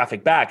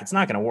traffic back, it's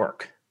not going to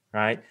work,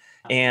 right?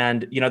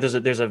 And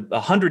there's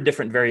 100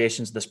 different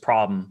variations of this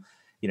problem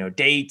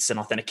dates and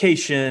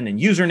authentication and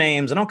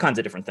usernames and all kinds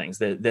of different things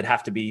that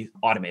have to be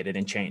automated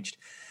and changed.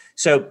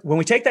 So when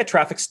we take that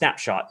traffic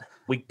snapshot,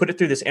 we put it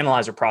through this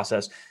analyzer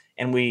process,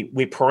 and we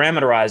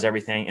parameterize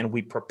everything, and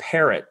we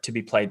prepare it to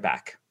be played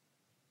back.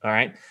 All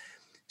right.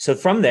 So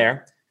from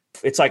there,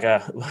 it's like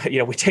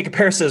we take a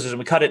pair of scissors and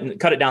we cut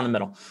it down the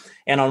middle.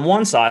 And on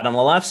one side, on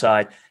the left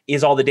side,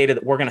 is all the data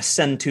that we're going to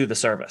send to the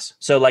service.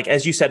 So like,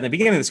 as you said in the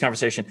beginning of this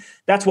conversation,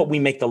 that's what we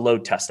make the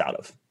load test out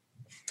of.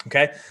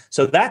 Okay.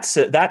 So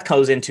that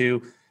goes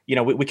into,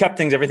 we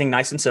kept everything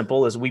nice and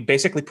simple, as we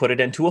basically put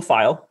it into a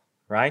file,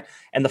 right?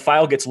 And the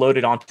file gets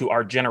loaded onto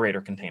our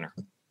generator container.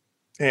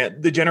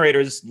 And the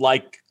generators,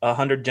 like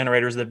 100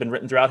 generators that have been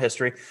written throughout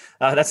history,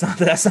 that's not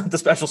the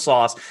special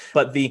sauce.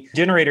 But the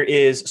generator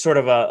is sort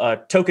of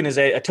a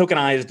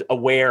tokenized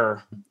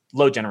aware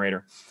load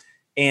generator,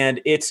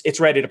 and it's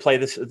ready to play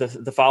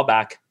the file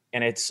back.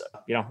 And it's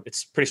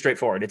pretty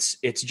straightforward. It's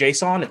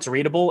JSON, it's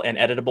readable and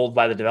editable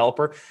by the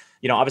developer.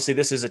 Obviously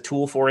this is a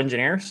tool for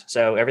engineers,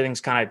 so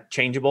everything's kind of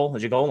changeable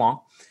as you go along.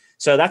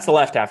 So that's the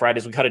left half, right?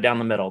 As we cut it down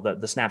the middle,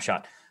 the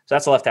snapshot. So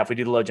that's the left half. We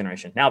do the load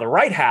generation. Now the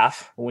right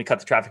half, when we cut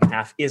the traffic in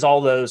half, is all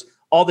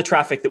the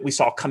traffic that we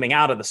saw coming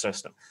out of the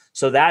system.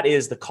 So that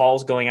is the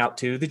calls going out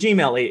to the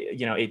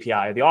Gmail,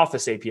 API, or the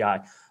Office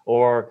API,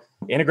 or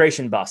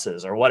integration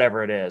buses, or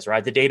whatever it is,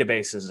 right? The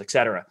databases, et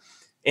cetera.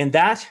 And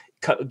that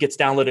gets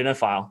downloaded in a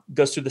file,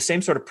 goes through the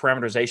same sort of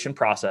parameterization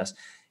process,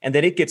 and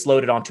then it gets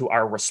loaded onto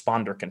our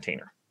responder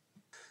container.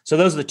 So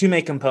those are the two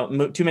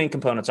main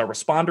components, our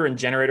responder and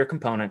generator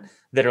component,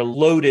 that are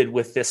loaded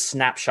with this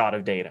snapshot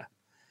of data.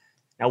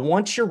 Now,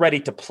 once you're ready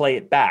to play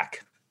it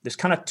back, there's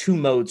kind of two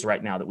modes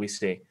right now that we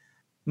see.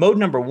 Mode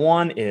number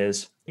one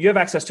is you have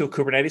access to a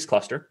Kubernetes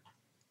cluster,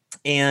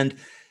 and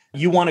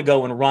you want to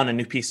go and run a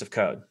new piece of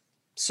code.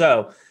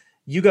 So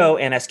you go,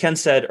 and as Ken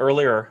said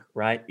earlier,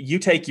 right, you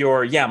take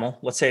your YAML,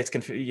 let's say it's a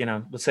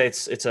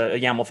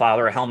YAML file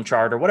or a Helm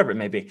chart or whatever it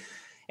may be,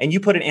 and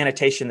you put an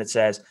annotation that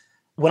says,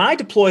 when I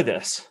deploy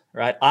this,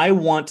 right, I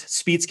want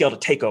SpeedScale to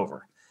take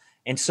over.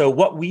 And so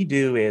what we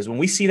do is, when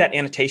we see that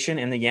annotation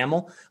in the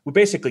YAML, we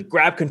basically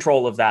grab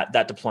control of that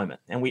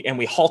deployment, and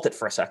we halt it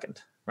for a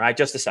second, right?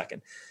 Just a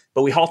second.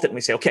 But we halt it and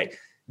we say, okay,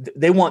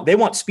 they want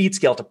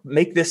SpeedScale to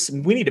make this,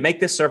 we need to make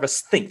this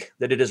service think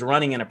that it is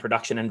running in a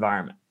production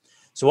environment.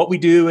 So what we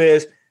do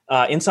is,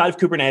 inside of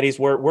Kubernetes,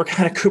 we're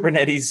kind of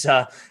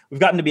Kubernetes. We've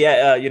gotten to be,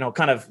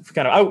 kind of.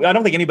 I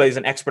don't think anybody's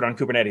an expert on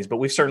Kubernetes, but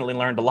we've certainly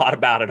learned a lot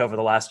about it over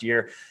the last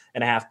year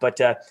and a half. But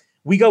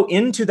we go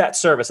into that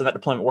service and that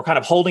deployment. We're kind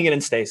of holding it in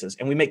stasis,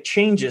 and we make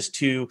changes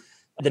to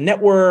the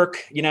network,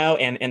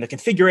 and the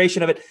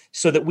configuration of it,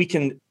 so that we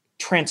can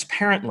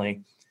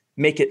transparently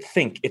make it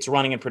think it's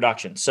running in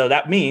production. So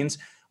that means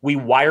we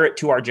wire it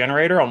to our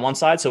generator on one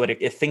side, so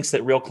it thinks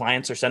that real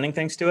clients are sending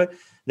things to it.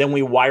 Then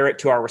we wire it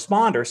to our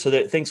responder, so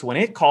that it thinks when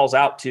it calls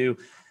out to,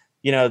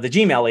 the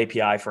Gmail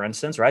API, for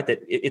instance, right,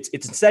 that it's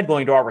instead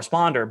going to our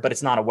responder, but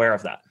it's not aware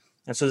of that.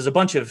 And so there's a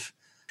bunch of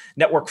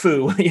network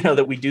foo,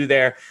 that we do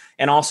there,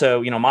 and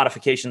also,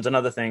 modifications and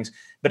other things,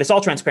 but it's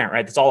all transparent,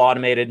 right? It's all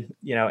automated,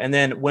 and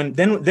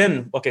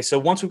then okay, so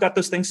once we've got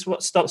those things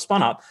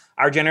spun up,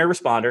 our generator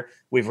responder,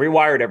 we've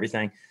rewired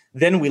everything,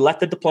 then we let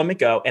the deployment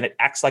go, and it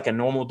acts like a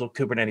normal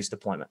Kubernetes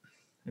deployment.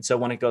 And so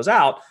when it goes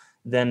out,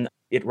 then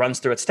it runs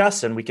through its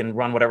tests, and we can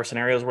run whatever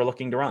scenarios we're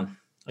looking to run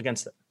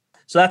against it.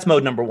 So that's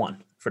mode number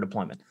one for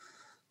deployment.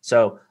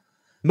 So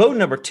mode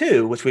number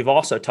two, which we've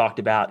also talked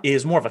about,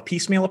 is more of a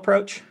piecemeal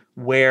approach,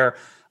 where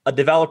a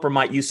developer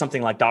might use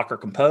something like Docker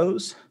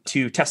Compose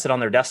to test it on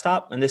their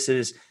desktop. And this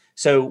is,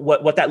 so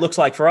what that looks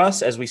like for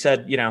us, as we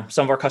said,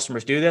 some of our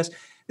customers do this.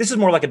 This is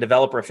more like a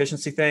developer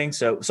efficiency thing.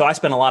 So I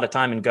spend a lot of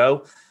time in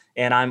Go,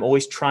 and I'm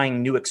always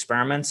trying new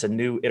experiments and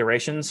new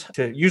iterations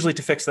usually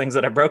to fix things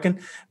that are broken.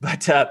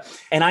 But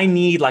and I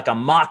need like a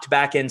mocked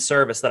backend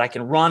service that I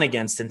can run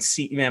against and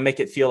see, make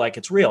it feel like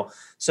it's real.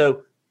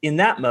 So in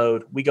that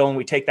mode, we go and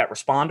we take that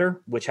responder,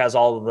 which has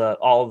all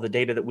of the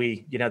data that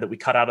we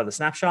cut out of the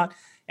snapshot,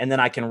 and then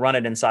I can run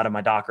it inside of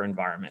my Docker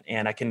environment,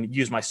 and I can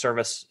use my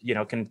service,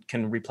 can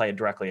replay it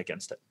directly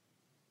against it.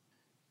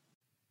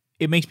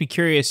 It makes me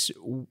curious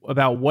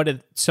about what are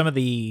some of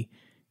the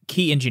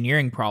key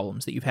engineering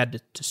problems that you've had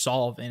to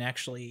solve in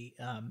actually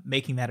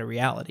making that a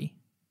reality.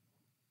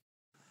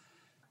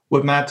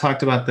 What Matt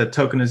talked about, the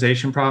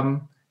tokenization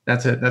problem,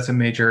 that's a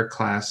major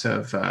class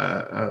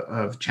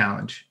of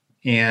challenge.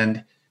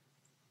 And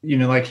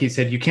like he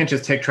said, you can't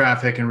just take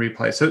traffic and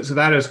replay. So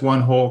that is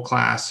one whole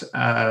class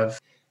of.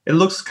 It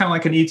looks kind of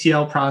like an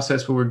ETL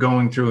process where we're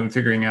going through and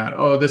figuring out,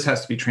 oh, this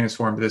has to be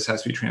transformed, this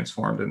has to be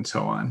transformed, and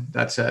so on.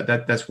 That's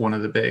one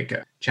of the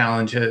big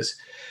challenges.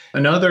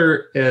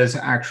 Another is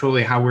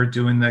actually how we're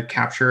doing the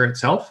capture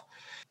itself.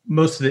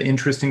 Most of the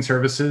interesting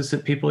services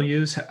that people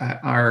use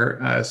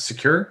are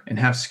secure and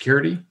have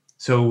security.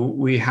 So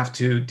we have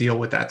to deal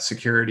with that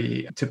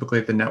security, typically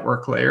at the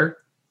network layer.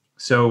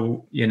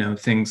 So,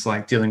 things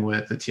like dealing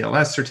with the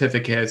TLS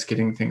certificates,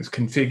 getting things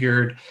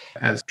configured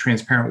as a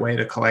transparent way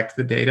to collect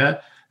the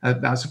data.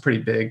 That's a pretty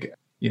big,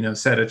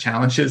 set of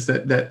challenges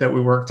that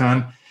we worked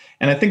on.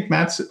 And I think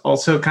Matt's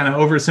also kind of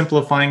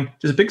oversimplifying.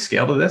 There's a big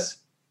scale to this.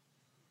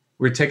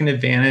 We're taking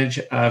advantage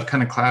of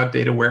kind of cloud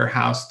data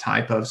warehouse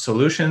type of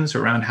solutions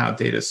around how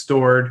data is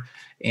stored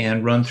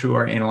and run through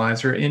our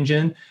analyzer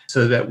engine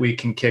so that we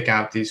can kick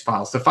out these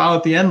files. The file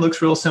at the end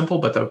looks real simple,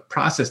 but the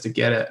process to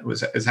get it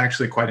is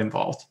actually quite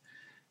involved.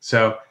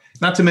 So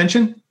not to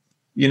mention,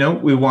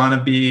 we want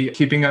to be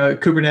keeping a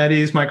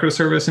Kubernetes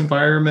microservice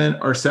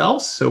environment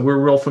ourselves. So we're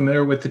real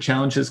familiar with the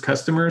challenges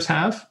customers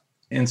have.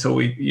 And so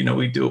we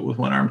do it with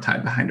one arm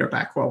tied behind our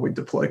back while we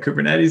deploy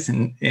Kubernetes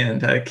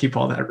and keep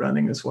all that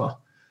running as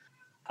well.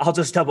 I'll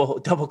just double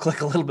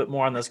click a little bit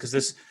more on this because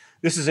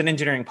this is an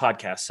engineering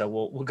podcast, so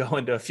we'll go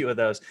into a few of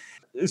those.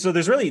 So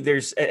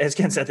there's as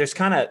Ken said, there's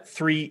kind of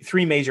three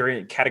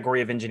major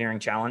category of engineering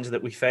challenge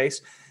that we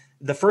face.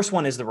 The first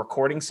one is the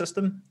recording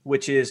system,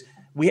 which is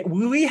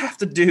we have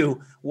to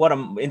do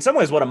in some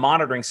ways what a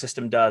monitoring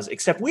system does,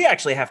 except we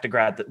actually have to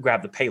grab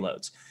the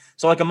payloads.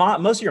 So like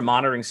most of your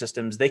monitoring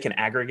systems, they can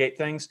aggregate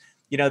things.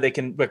 They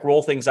can like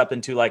roll things up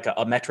into like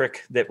a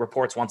metric that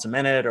reports once a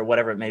minute or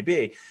whatever it may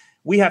be.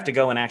 We have to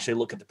go and actually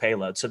look at the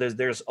payload. So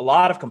there's a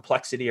lot of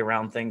complexity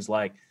around things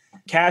like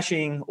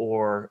caching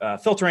or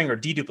filtering or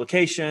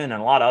deduplication and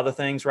a lot of other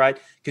things, right?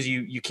 Because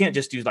you can't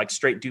just do like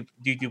straight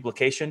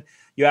deduplication.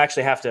 You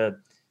actually have to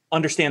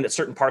understand that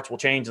certain parts will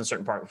change and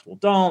certain parts will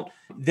don't.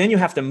 Then you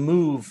have to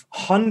move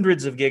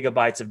hundreds of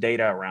gigabytes of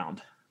data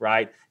around,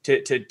 right?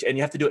 And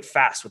you have to do it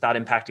fast without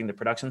impacting the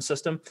production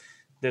system.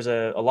 There's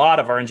a lot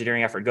of our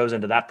engineering effort goes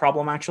into that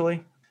problem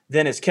actually.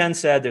 Then, as Ken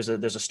said, there's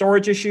a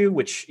storage issue,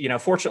 which,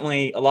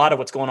 fortunately, a lot of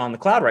what's going on in the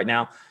cloud right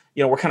now,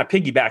 we're kind of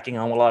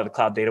piggybacking on what a lot of the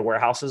cloud data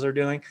warehouses are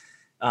doing.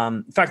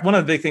 In fact, one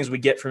of the big things we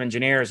get from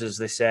engineers is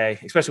they say,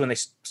 especially when they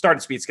start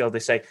at SpeedScale, they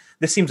say,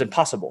 this seems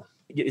impossible.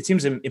 It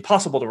seems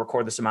impossible to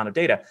record this amount of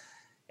data.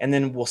 And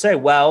then we'll say,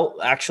 well,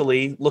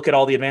 actually, look at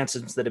all the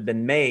advancements that have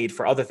been made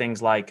for other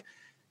things like,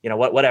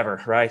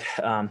 whatever, right?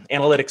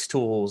 Analytics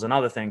tools and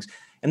other things.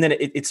 And then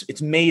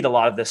it's made a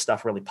lot of this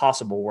stuff really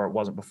possible where it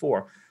wasn't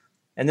before.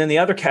 And then the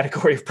other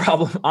category of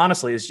problem,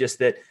 honestly, is just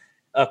that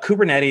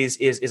Kubernetes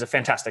is a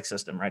fantastic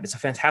system, right? It's a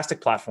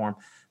fantastic platform.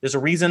 There's a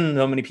reason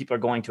so many people are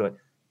going to it,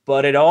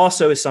 but it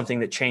also is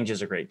something that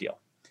changes a great deal.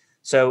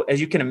 So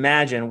as you can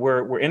imagine,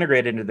 we're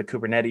integrated into the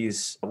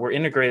Kubernetes. We're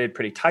integrated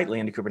pretty tightly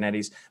into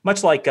Kubernetes,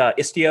 much like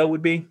Istio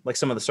would be, like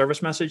some of the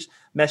service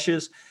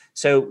meshes.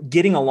 So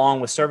getting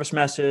along with service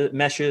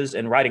meshes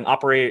and writing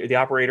the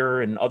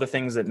operator and other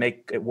things that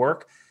make it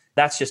work,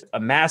 that's just a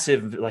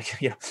massive,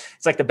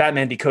 it's like the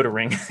Batman decoder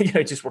ring.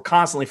 Just we're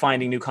constantly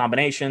finding new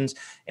combinations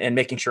and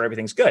making sure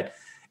everything's good.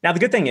 Now, the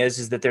good thing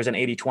is that there's an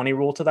 80-20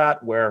 rule to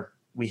that where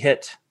we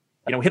hit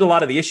a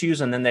lot of the issues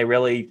and then they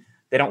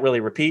don't really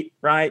repeat,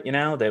 right?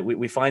 That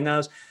we find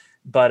those,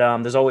 but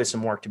there's always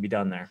some work to be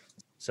done there.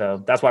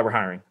 So that's why we're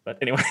hiring. But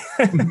anyway,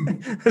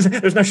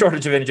 there's no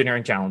shortage of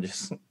engineering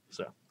challenges.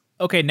 So.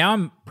 Okay, now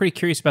I'm pretty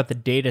curious about the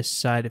data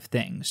side of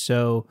things.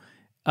 So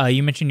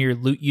you mentioned you're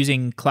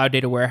using cloud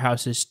data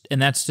warehouses,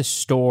 and that's to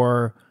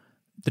store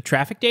the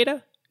traffic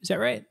data. Is that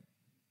right?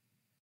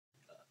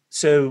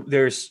 So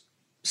there's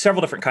several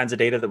different kinds of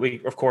data that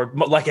we record,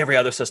 like every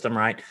other system,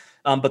 right?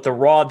 But the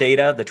raw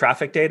data, the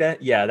traffic data,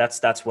 yeah,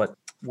 that's what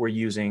we're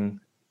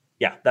using.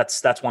 Yeah,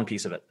 that's one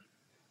piece of it.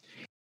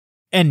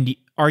 And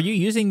are you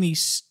using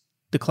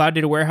the cloud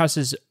data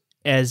warehouses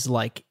as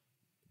like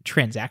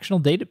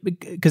transactional data?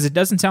 Because it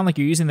doesn't sound like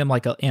you're using them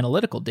like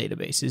analytical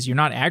databases. You're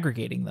not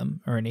aggregating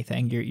them or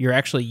anything. You're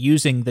actually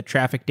using the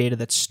traffic data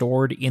that's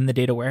stored in the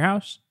data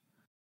warehouse.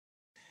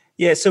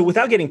 Yeah. So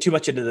without getting too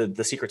much into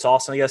the secret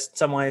sauce, I guess, in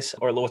some ways,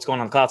 or what's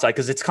going on the cloud side,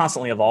 because it's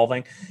constantly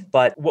evolving.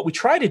 But what we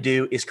try to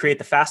do is create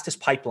the fastest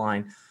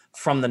pipeline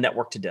from the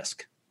network to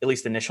disk, at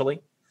least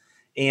initially.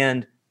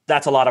 And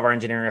that's a lot of our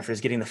engineering effort,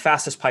 is getting the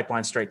fastest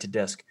pipeline straight to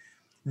disk.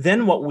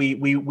 Then what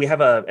we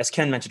have as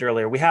Ken mentioned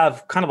earlier, we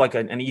have kind of like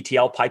an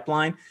ETL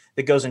pipeline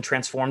that goes and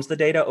transforms the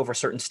data over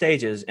certain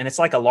stages. And it's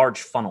like a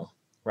large funnel,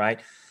 right?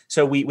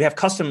 So we have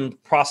custom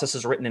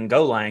processes written in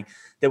Golang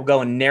that will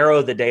go and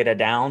narrow the data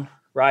down,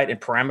 right?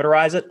 And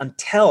parameterize it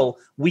until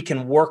we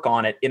can work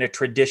on it in a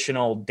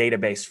traditional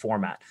database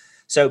format.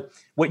 So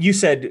what you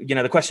said,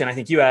 the question I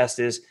think you asked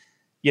is,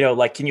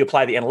 can you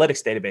apply the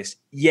analytics database?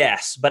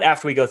 Yes. But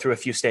after we go through a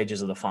few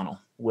stages of the funnel,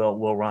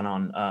 we'll run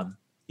on,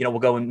 we'll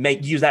go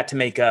and use that to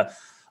make a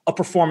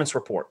performance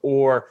report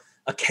or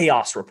a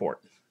chaos report,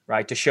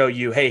 right? To show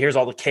you, hey, here's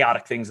all the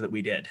chaotic things that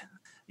we did,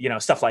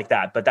 stuff like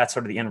that. But that's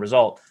sort of the end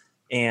result.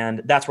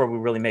 And that's where we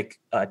really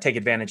take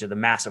advantage of the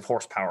massive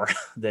horsepower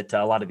that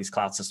a lot of these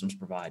cloud systems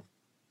provide.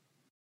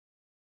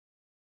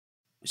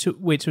 So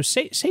wait, so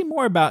say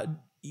more about,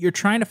 you're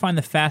trying to find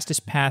the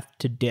fastest path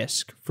to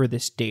disk for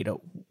this data.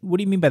 What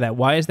do you mean by that?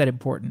 Why is that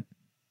important?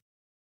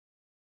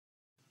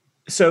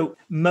 So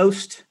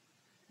most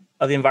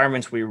of the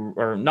environments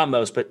or not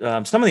most, but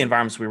some of the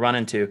environments we run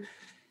into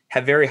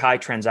have very high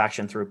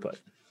transaction throughput,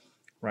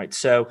 right?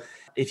 So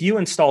if you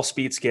install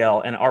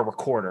SpeedScale and our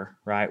recorder,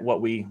 right,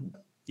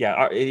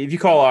 if you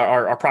call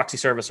our proxy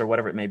service or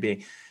whatever it may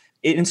be,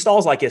 it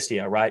installs like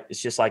Istio, right?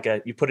 It's just like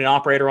you put an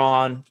operator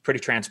on, pretty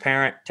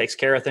transparent, takes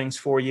care of things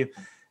for you,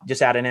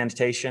 just add an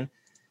annotation.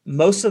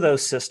 Most of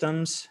those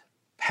systems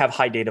have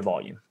high data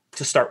volume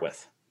to start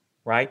with,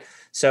 right?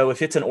 So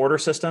if it's an order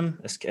system,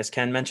 as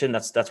Ken mentioned,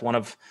 that's one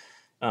of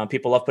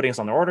people love putting us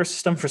on their order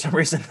system for some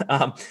reason.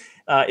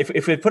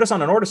 If we put us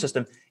on an order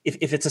system,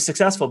 if it's a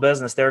successful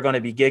business, there are going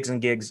to be gigs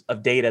and gigs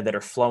of data that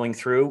are flowing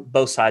through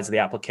both sides of the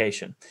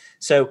application.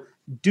 So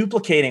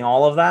duplicating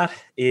all of that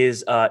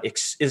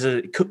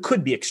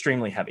could be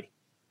extremely heavy,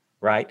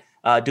 right?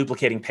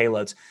 Duplicating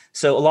payloads.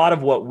 So a lot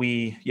of what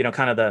we,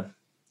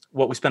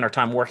 what we spend our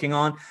time working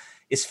on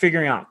is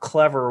figuring out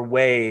clever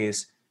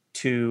ways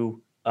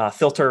to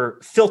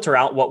filter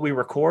out what we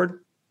record,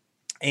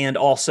 and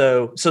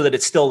also so that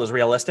it still is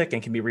realistic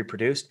and can be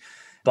reproduced,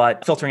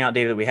 but filtering out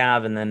data that we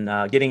have and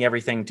then getting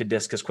everything to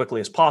disk as quickly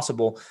as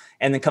possible,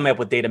 and then coming up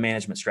with data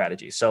management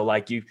strategies. So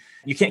like you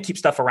can't keep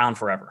stuff around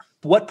forever.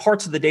 What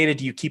parts of the data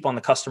do you keep on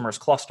the customer's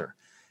cluster,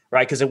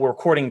 right? Because if we're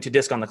recording to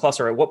disk on the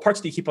cluster, what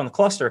parts do you keep on the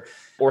cluster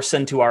or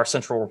send to our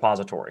central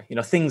repository?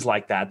 Things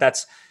like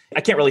that. I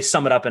can't really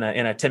sum it up in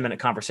a 10-minute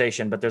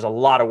conversation, but there's a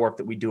lot of work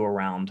that we do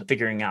around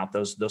figuring out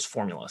those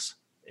formulas,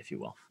 if you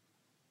will.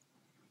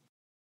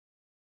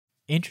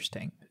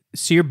 Interesting.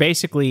 So you're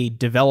basically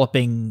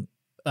developing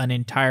an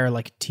entire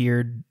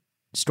tiered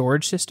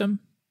storage system?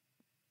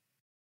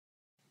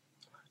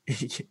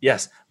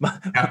 Yes,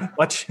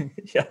 much,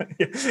 yeah,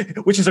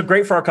 which is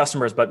great for our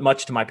customers, but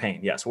much to my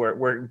pain. Yes,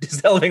 we're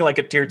developing a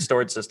tiered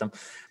storage system.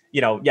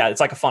 It's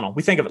like a funnel.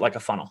 We think of it like a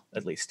funnel,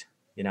 at least.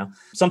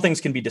 Some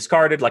things can be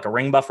discarded, like a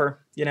ring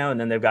buffer.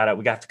 And then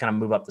we have to kind of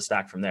move up the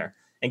stack from there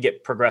and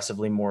get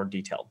progressively more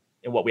detailed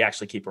in what we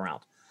actually keep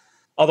around.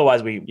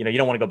 Otherwise, you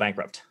don't want to go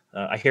bankrupt.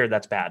 I hear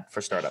that's bad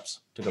for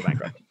startups to go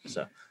bankrupt.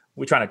 So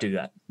we try not to do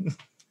that.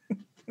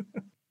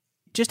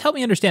 Just help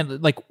me understand,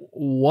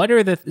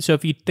 so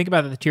if you think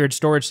about the tiered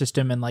storage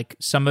system and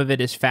some of it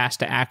is fast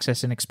to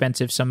access and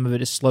expensive, some of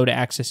it is slow to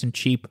access and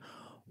cheap,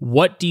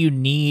 what do you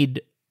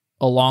need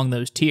along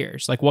those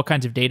tiers? What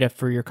kinds of data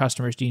for your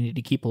customers do you need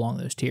to keep along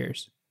those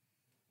tiers?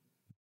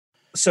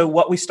 So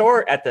what we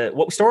store,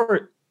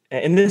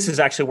 and this is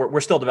actually, we're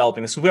still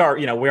developing this. We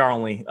are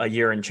only a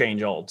year and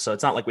change old. So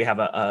it's not like we have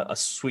a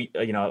sweet,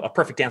 a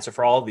perfect answer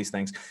for all of these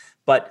things.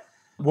 But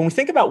when we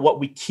think about what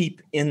we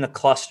keep in the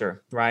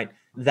cluster, right,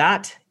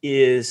 that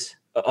is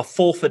a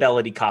full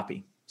fidelity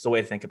copy. It's the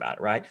way to think about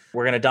it, right?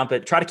 We're going to dump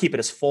it, try to keep it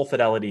as full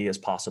fidelity as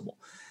possible.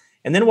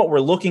 And then what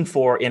we're looking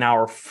for in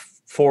our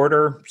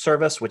forwarder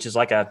service, which is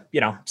like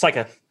it's like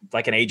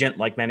an agent,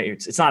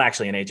 it's not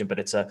actually an agent, but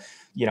it's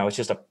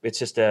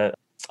just a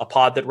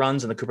pod that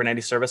runs in the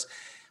Kubernetes service.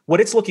 What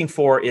it's looking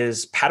for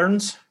is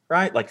patterns,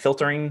 right? Like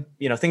filtering,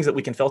 things that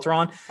we can filter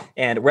on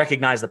and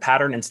recognize the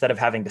pattern instead of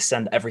having to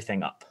send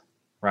everything up,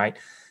 right?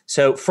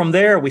 So from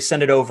there, we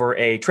send it over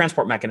a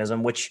transport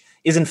mechanism, which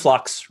is in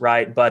flux,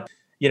 right? But,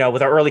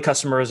 with our early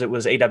customers, it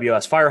was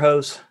AWS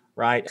Firehose,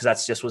 right? Because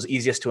that's just was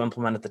easiest to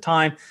implement at the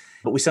time.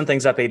 But we send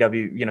things up send it up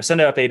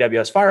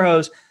AWS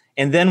Firehose.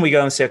 And then we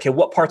go and say, okay,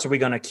 what parts are we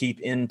going to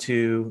keep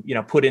into,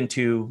 put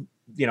into,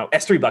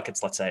 S3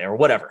 buckets, let's say, or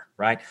whatever,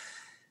 right?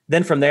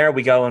 Then from there,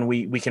 we go and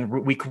we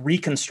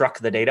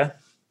reconstruct the data,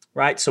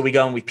 right? So we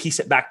go and we piece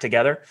it back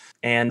together.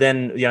 And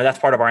then, that's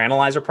part of our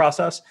analyzer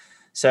process.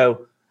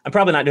 So I'm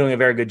probably not doing a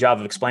very good job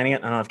of explaining it.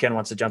 I don't know if Ken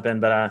wants to jump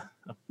in, but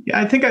yeah,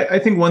 I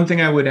think one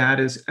thing I would add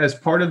is, as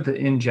part of the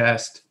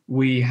ingest,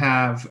 we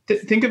have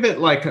think of it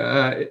like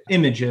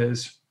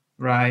images,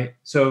 right?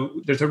 So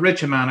there's a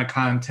rich amount of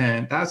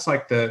content. That's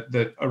like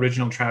the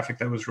original traffic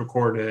that was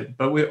recorded,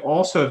 but we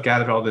also have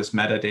gathered all this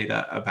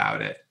metadata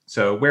about it.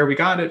 So where we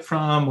got it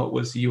from, what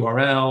was the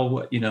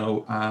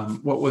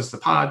URL, what was the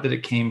pod that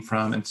it came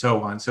from, and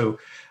so on. So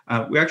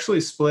we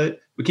actually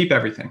we keep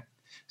everything.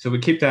 So we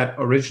keep that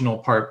original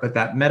part, but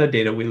that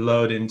metadata we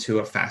load into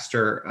a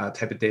faster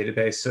type of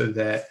database so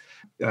that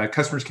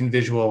customers can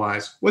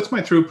visualize what's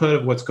my throughput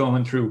of what's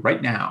going through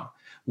right now.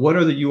 What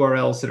are the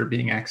URLs that are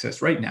being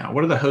accessed right now?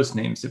 What are the host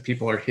names that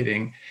people are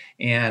hitting?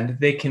 And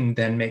they can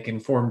then make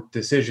informed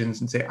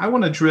decisions and say, I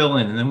want to drill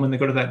in. And then when they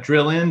go to that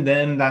drill in,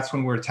 then that's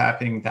when we're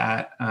tapping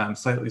that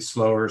slightly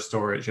slower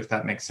storage, if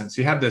that makes sense.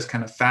 So you have this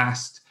kind of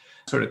fast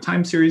sort of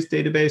time series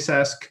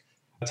database-esque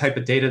type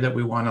of data that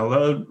we want to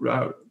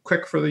load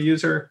quick for the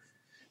user,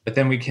 but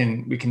then we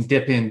can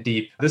dip in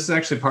deep. This is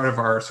actually part of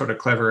our sort of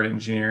clever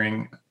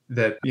engineering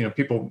that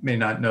people may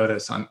not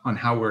notice on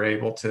how we're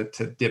able to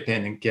dip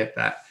in and get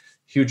that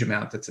huge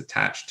amount that's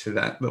attached to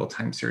that little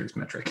time series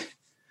metric.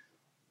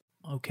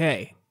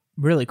 Okay,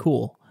 really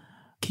cool.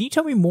 Can you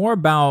tell me more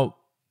about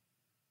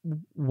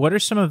what are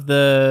some of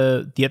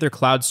the other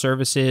cloud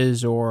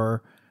services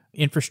or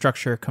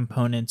infrastructure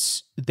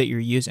components that you're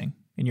using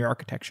in your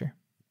architecture?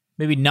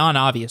 Maybe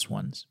non-obvious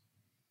ones.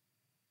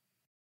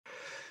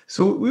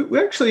 So we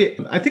actually,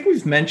 I think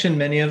we've mentioned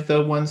many of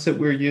the ones that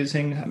we're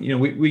using.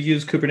 We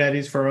use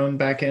Kubernetes for our own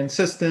backend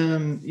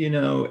system.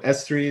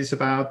 S3 is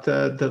about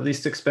the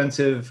least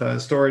expensive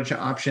storage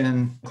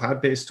option,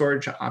 cloud-based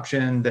storage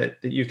option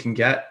that you can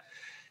get.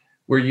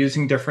 We're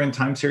using different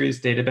time series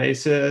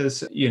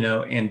databases,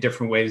 and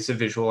different ways of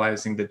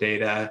visualizing the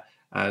data.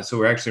 So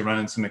we're actually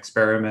running some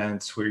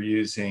experiments. We're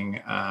using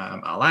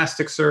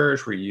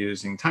Elasticsearch, we're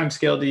using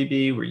Timescale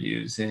DB, we're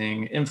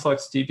using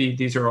InfluxDB.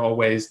 These are all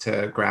ways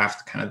to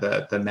graph kind of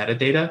the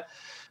metadata.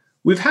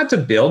 We've had to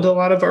build a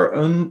lot of our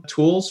own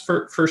tools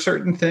for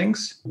certain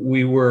things.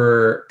 We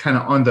were kind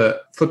of on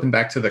the flipping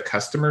back to the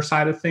customer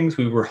side of things.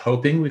 We were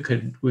hoping we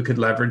could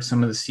leverage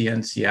some of the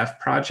CNCF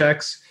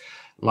projects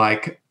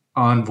like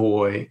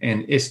Envoy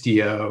and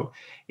Istio.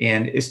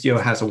 And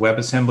Istio has a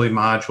WebAssembly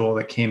module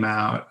that came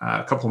out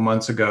a couple of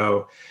months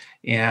ago.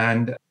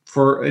 And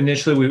for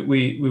initially,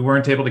 we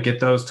weren't able to get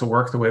those to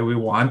work the way we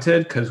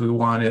wanted because we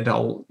wanted,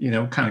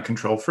 kind of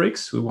control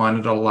freaks. We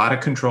wanted a lot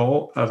of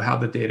control of how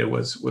the data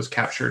was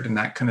captured and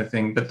that kind of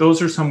thing. But those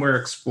are some we're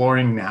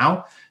exploring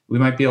now. We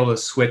might be able to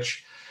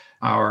switch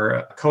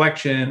our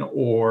collection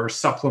or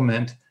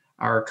supplement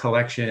our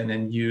collection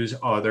and use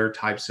other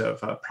types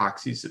of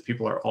proxies that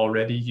people are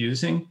already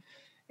using.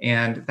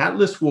 And that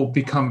list will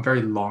become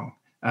very long.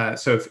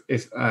 So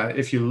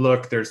if you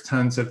look, there's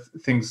tons of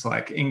things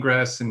like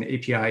ingress and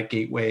API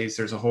gateways.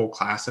 There's a whole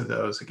class of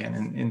those,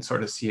 again, in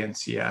sort of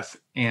CNCF.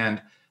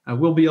 And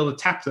we'll be able to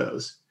tap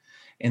those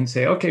and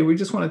say, okay, we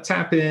just want to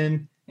tap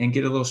in and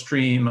get a little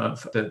stream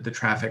of the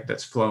traffic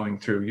that's flowing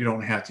through. You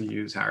don't have to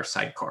use our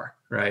sidecar,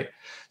 right?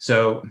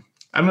 So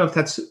I don't know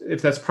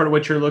if that's part of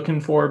what you're looking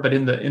for, but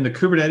in the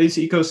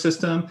Kubernetes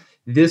ecosystem,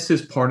 this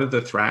is part of the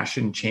thrash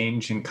and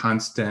change and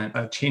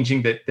constant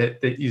changing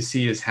that you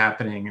see is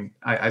happening. And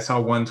I saw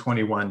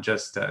 121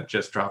 just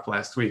drop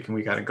last week, and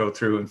we got to go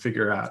through and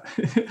figure out,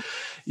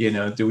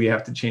 do we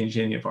have to change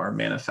any of our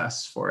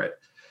manifests for it?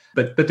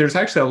 But there's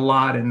actually a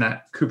lot in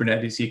that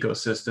Kubernetes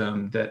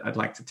ecosystem that I'd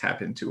like to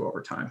tap into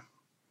over time.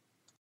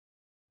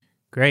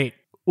 Great.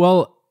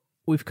 Well,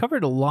 we've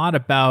covered a lot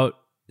about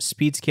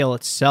SpeedScale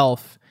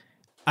itself.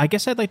 I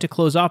guess I'd like to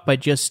close off by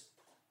just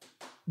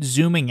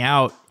zooming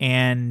out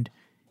and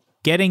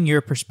getting your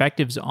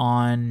perspectives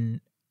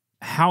on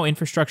how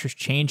infrastructure is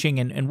changing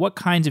and what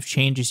kinds of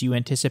changes you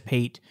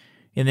anticipate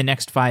in the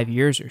next 5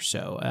 years or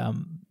so.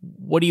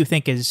 What do you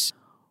think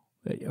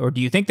or do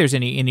you think there's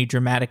any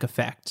dramatic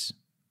effects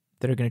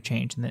that are going to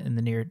change in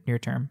the near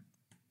term?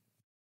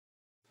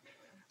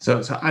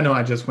 So I know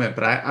I just went,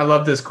 but I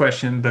love this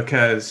question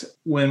because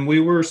when we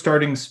were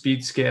starting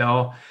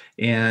SpeedScale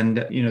and,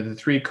 the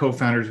three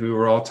co-founders, we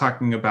were all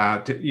talking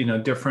about,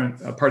 different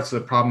parts of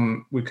the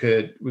problem we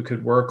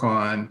could work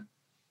on.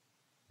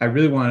 I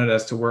really wanted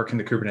us to work in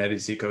the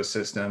Kubernetes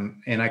ecosystem.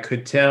 And I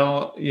could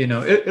tell,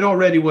 it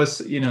already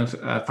was,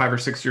 5 or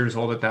 6 years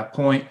old at that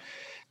point,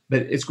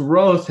 but its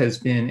growth has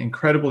been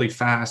incredibly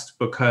fast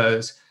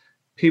because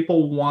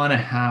people want to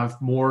have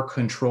more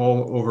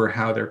control over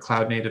how their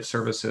cloud native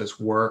services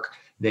work.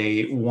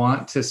 They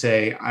want to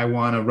say, I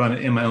want to run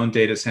it in my own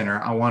data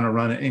center. I want to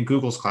run it in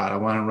Google's cloud. I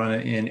want to run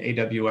it in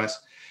AWS.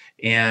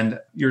 And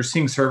you're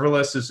seeing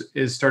serverless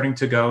is starting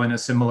to go in a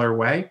similar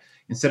way.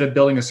 Instead of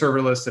building a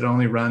serverless that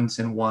only runs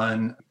in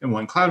one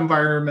cloud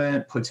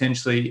environment,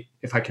 potentially,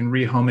 if I can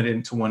rehome it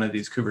into one of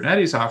these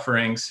Kubernetes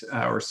offerings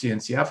or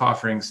CNCF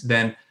offerings,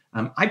 then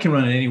I can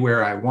run it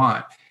anywhere I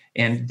want.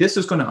 And this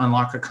is going to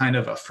unlock a kind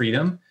of a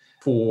freedom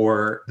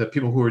for the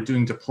people who are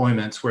doing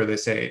deployments where they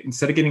say,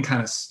 instead of getting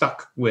kind of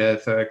stuck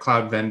with a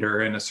cloud vendor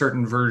and a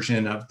certain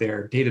version of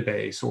their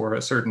database or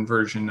a certain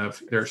version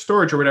of their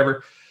storage or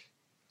whatever,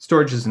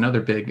 storage is another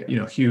big,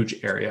 huge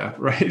area,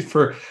 right?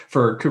 For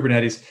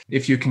Kubernetes.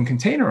 If you can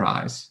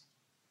containerize,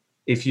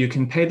 if you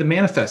can pay the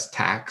manifest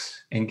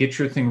tax and get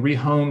your thing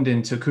rehomed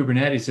into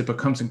Kubernetes, it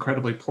becomes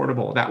incredibly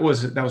portable. That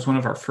was one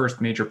of our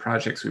first major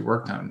projects we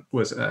worked on.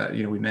 Was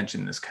we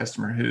mentioned this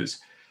customer who's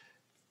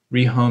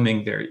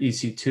rehoming their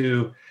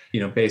EC2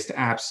 based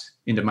apps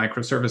into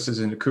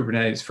microservices into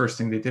Kubernetes. First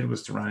thing they did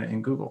was to run it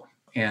in Google,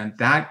 and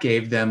that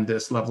gave them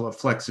this level of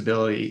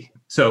flexibility.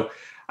 So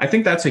I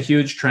think that's a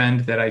huge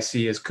trend that I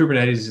see as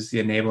Kubernetes is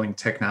the enabling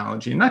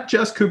technology, not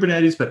just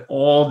Kubernetes, but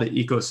all the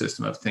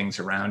ecosystem of things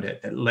around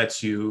it that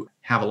lets you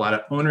have a lot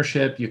of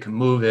ownership. You can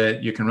move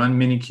it. You can run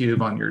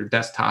Minikube on your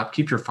desktop,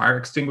 keep your fire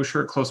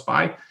extinguisher close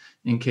by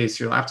in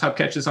case your laptop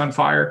catches on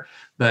fire,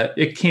 but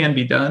it can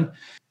be done.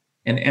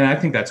 And I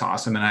think that's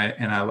awesome.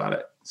 And I love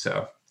it.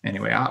 So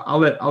anyway, I'll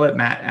let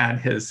Matt add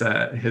his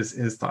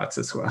thoughts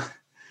as well.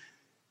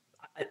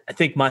 I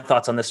think my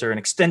thoughts on this are an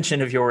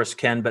extension of yours,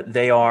 Ken, but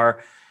they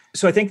are.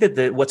 So I think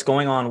that what's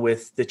going on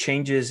with the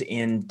changes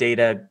in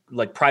data,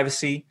 like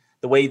privacy,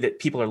 the way that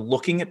people are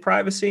looking at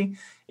privacy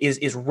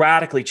is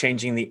radically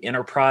changing the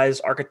enterprise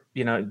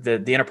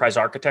the enterprise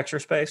architecture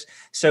space.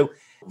 So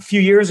a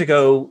few years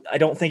ago, I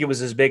don't think it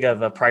was as big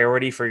of a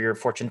priority for your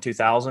Fortune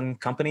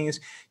 2000 companies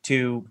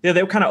they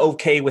were kind of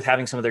okay with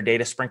having some of their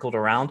data sprinkled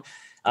around.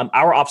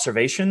 Our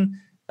observation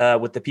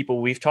with the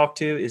people we've talked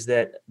to is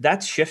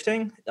that's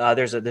shifting.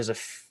 There's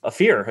a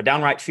fear, a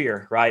downright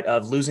fear, right,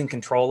 of losing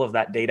control of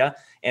that data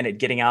and it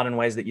getting out in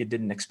ways that you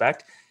didn't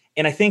expect.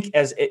 And I think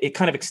as it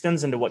kind of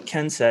extends into what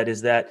Ken said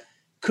is that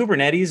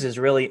Kubernetes is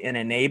really an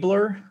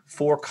enabler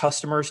for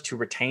customers to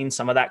retain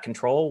some of that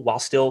control while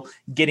still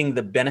getting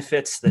the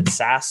benefits that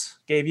SaaS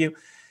gave you.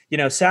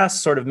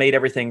 SaaS sort of made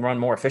everything run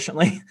more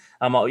efficiently.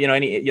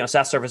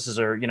 SaaS services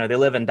are, they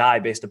live and die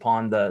based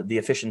upon the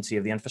efficiency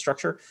of the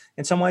infrastructure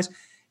in some ways.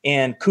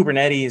 And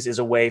Kubernetes is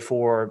a way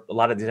for a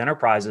lot of these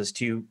enterprises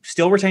to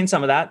still retain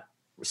some of that,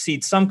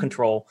 cede some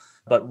control,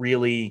 but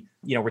really,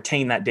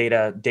 retain that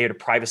data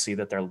privacy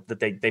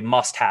that they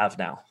must have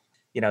now.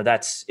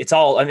 It's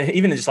all, I mean,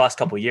 even in just the last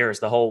couple of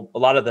years, a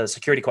lot of the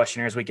security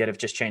questionnaires we get have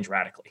just changed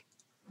radically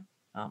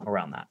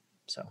around that.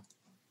 So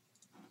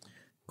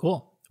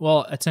cool.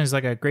 Well, it sounds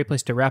like a great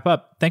place to wrap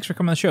up. Thanks for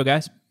coming on the show,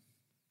 guys.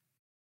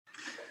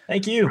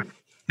 Thank you.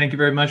 Thank you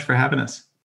very much for having us.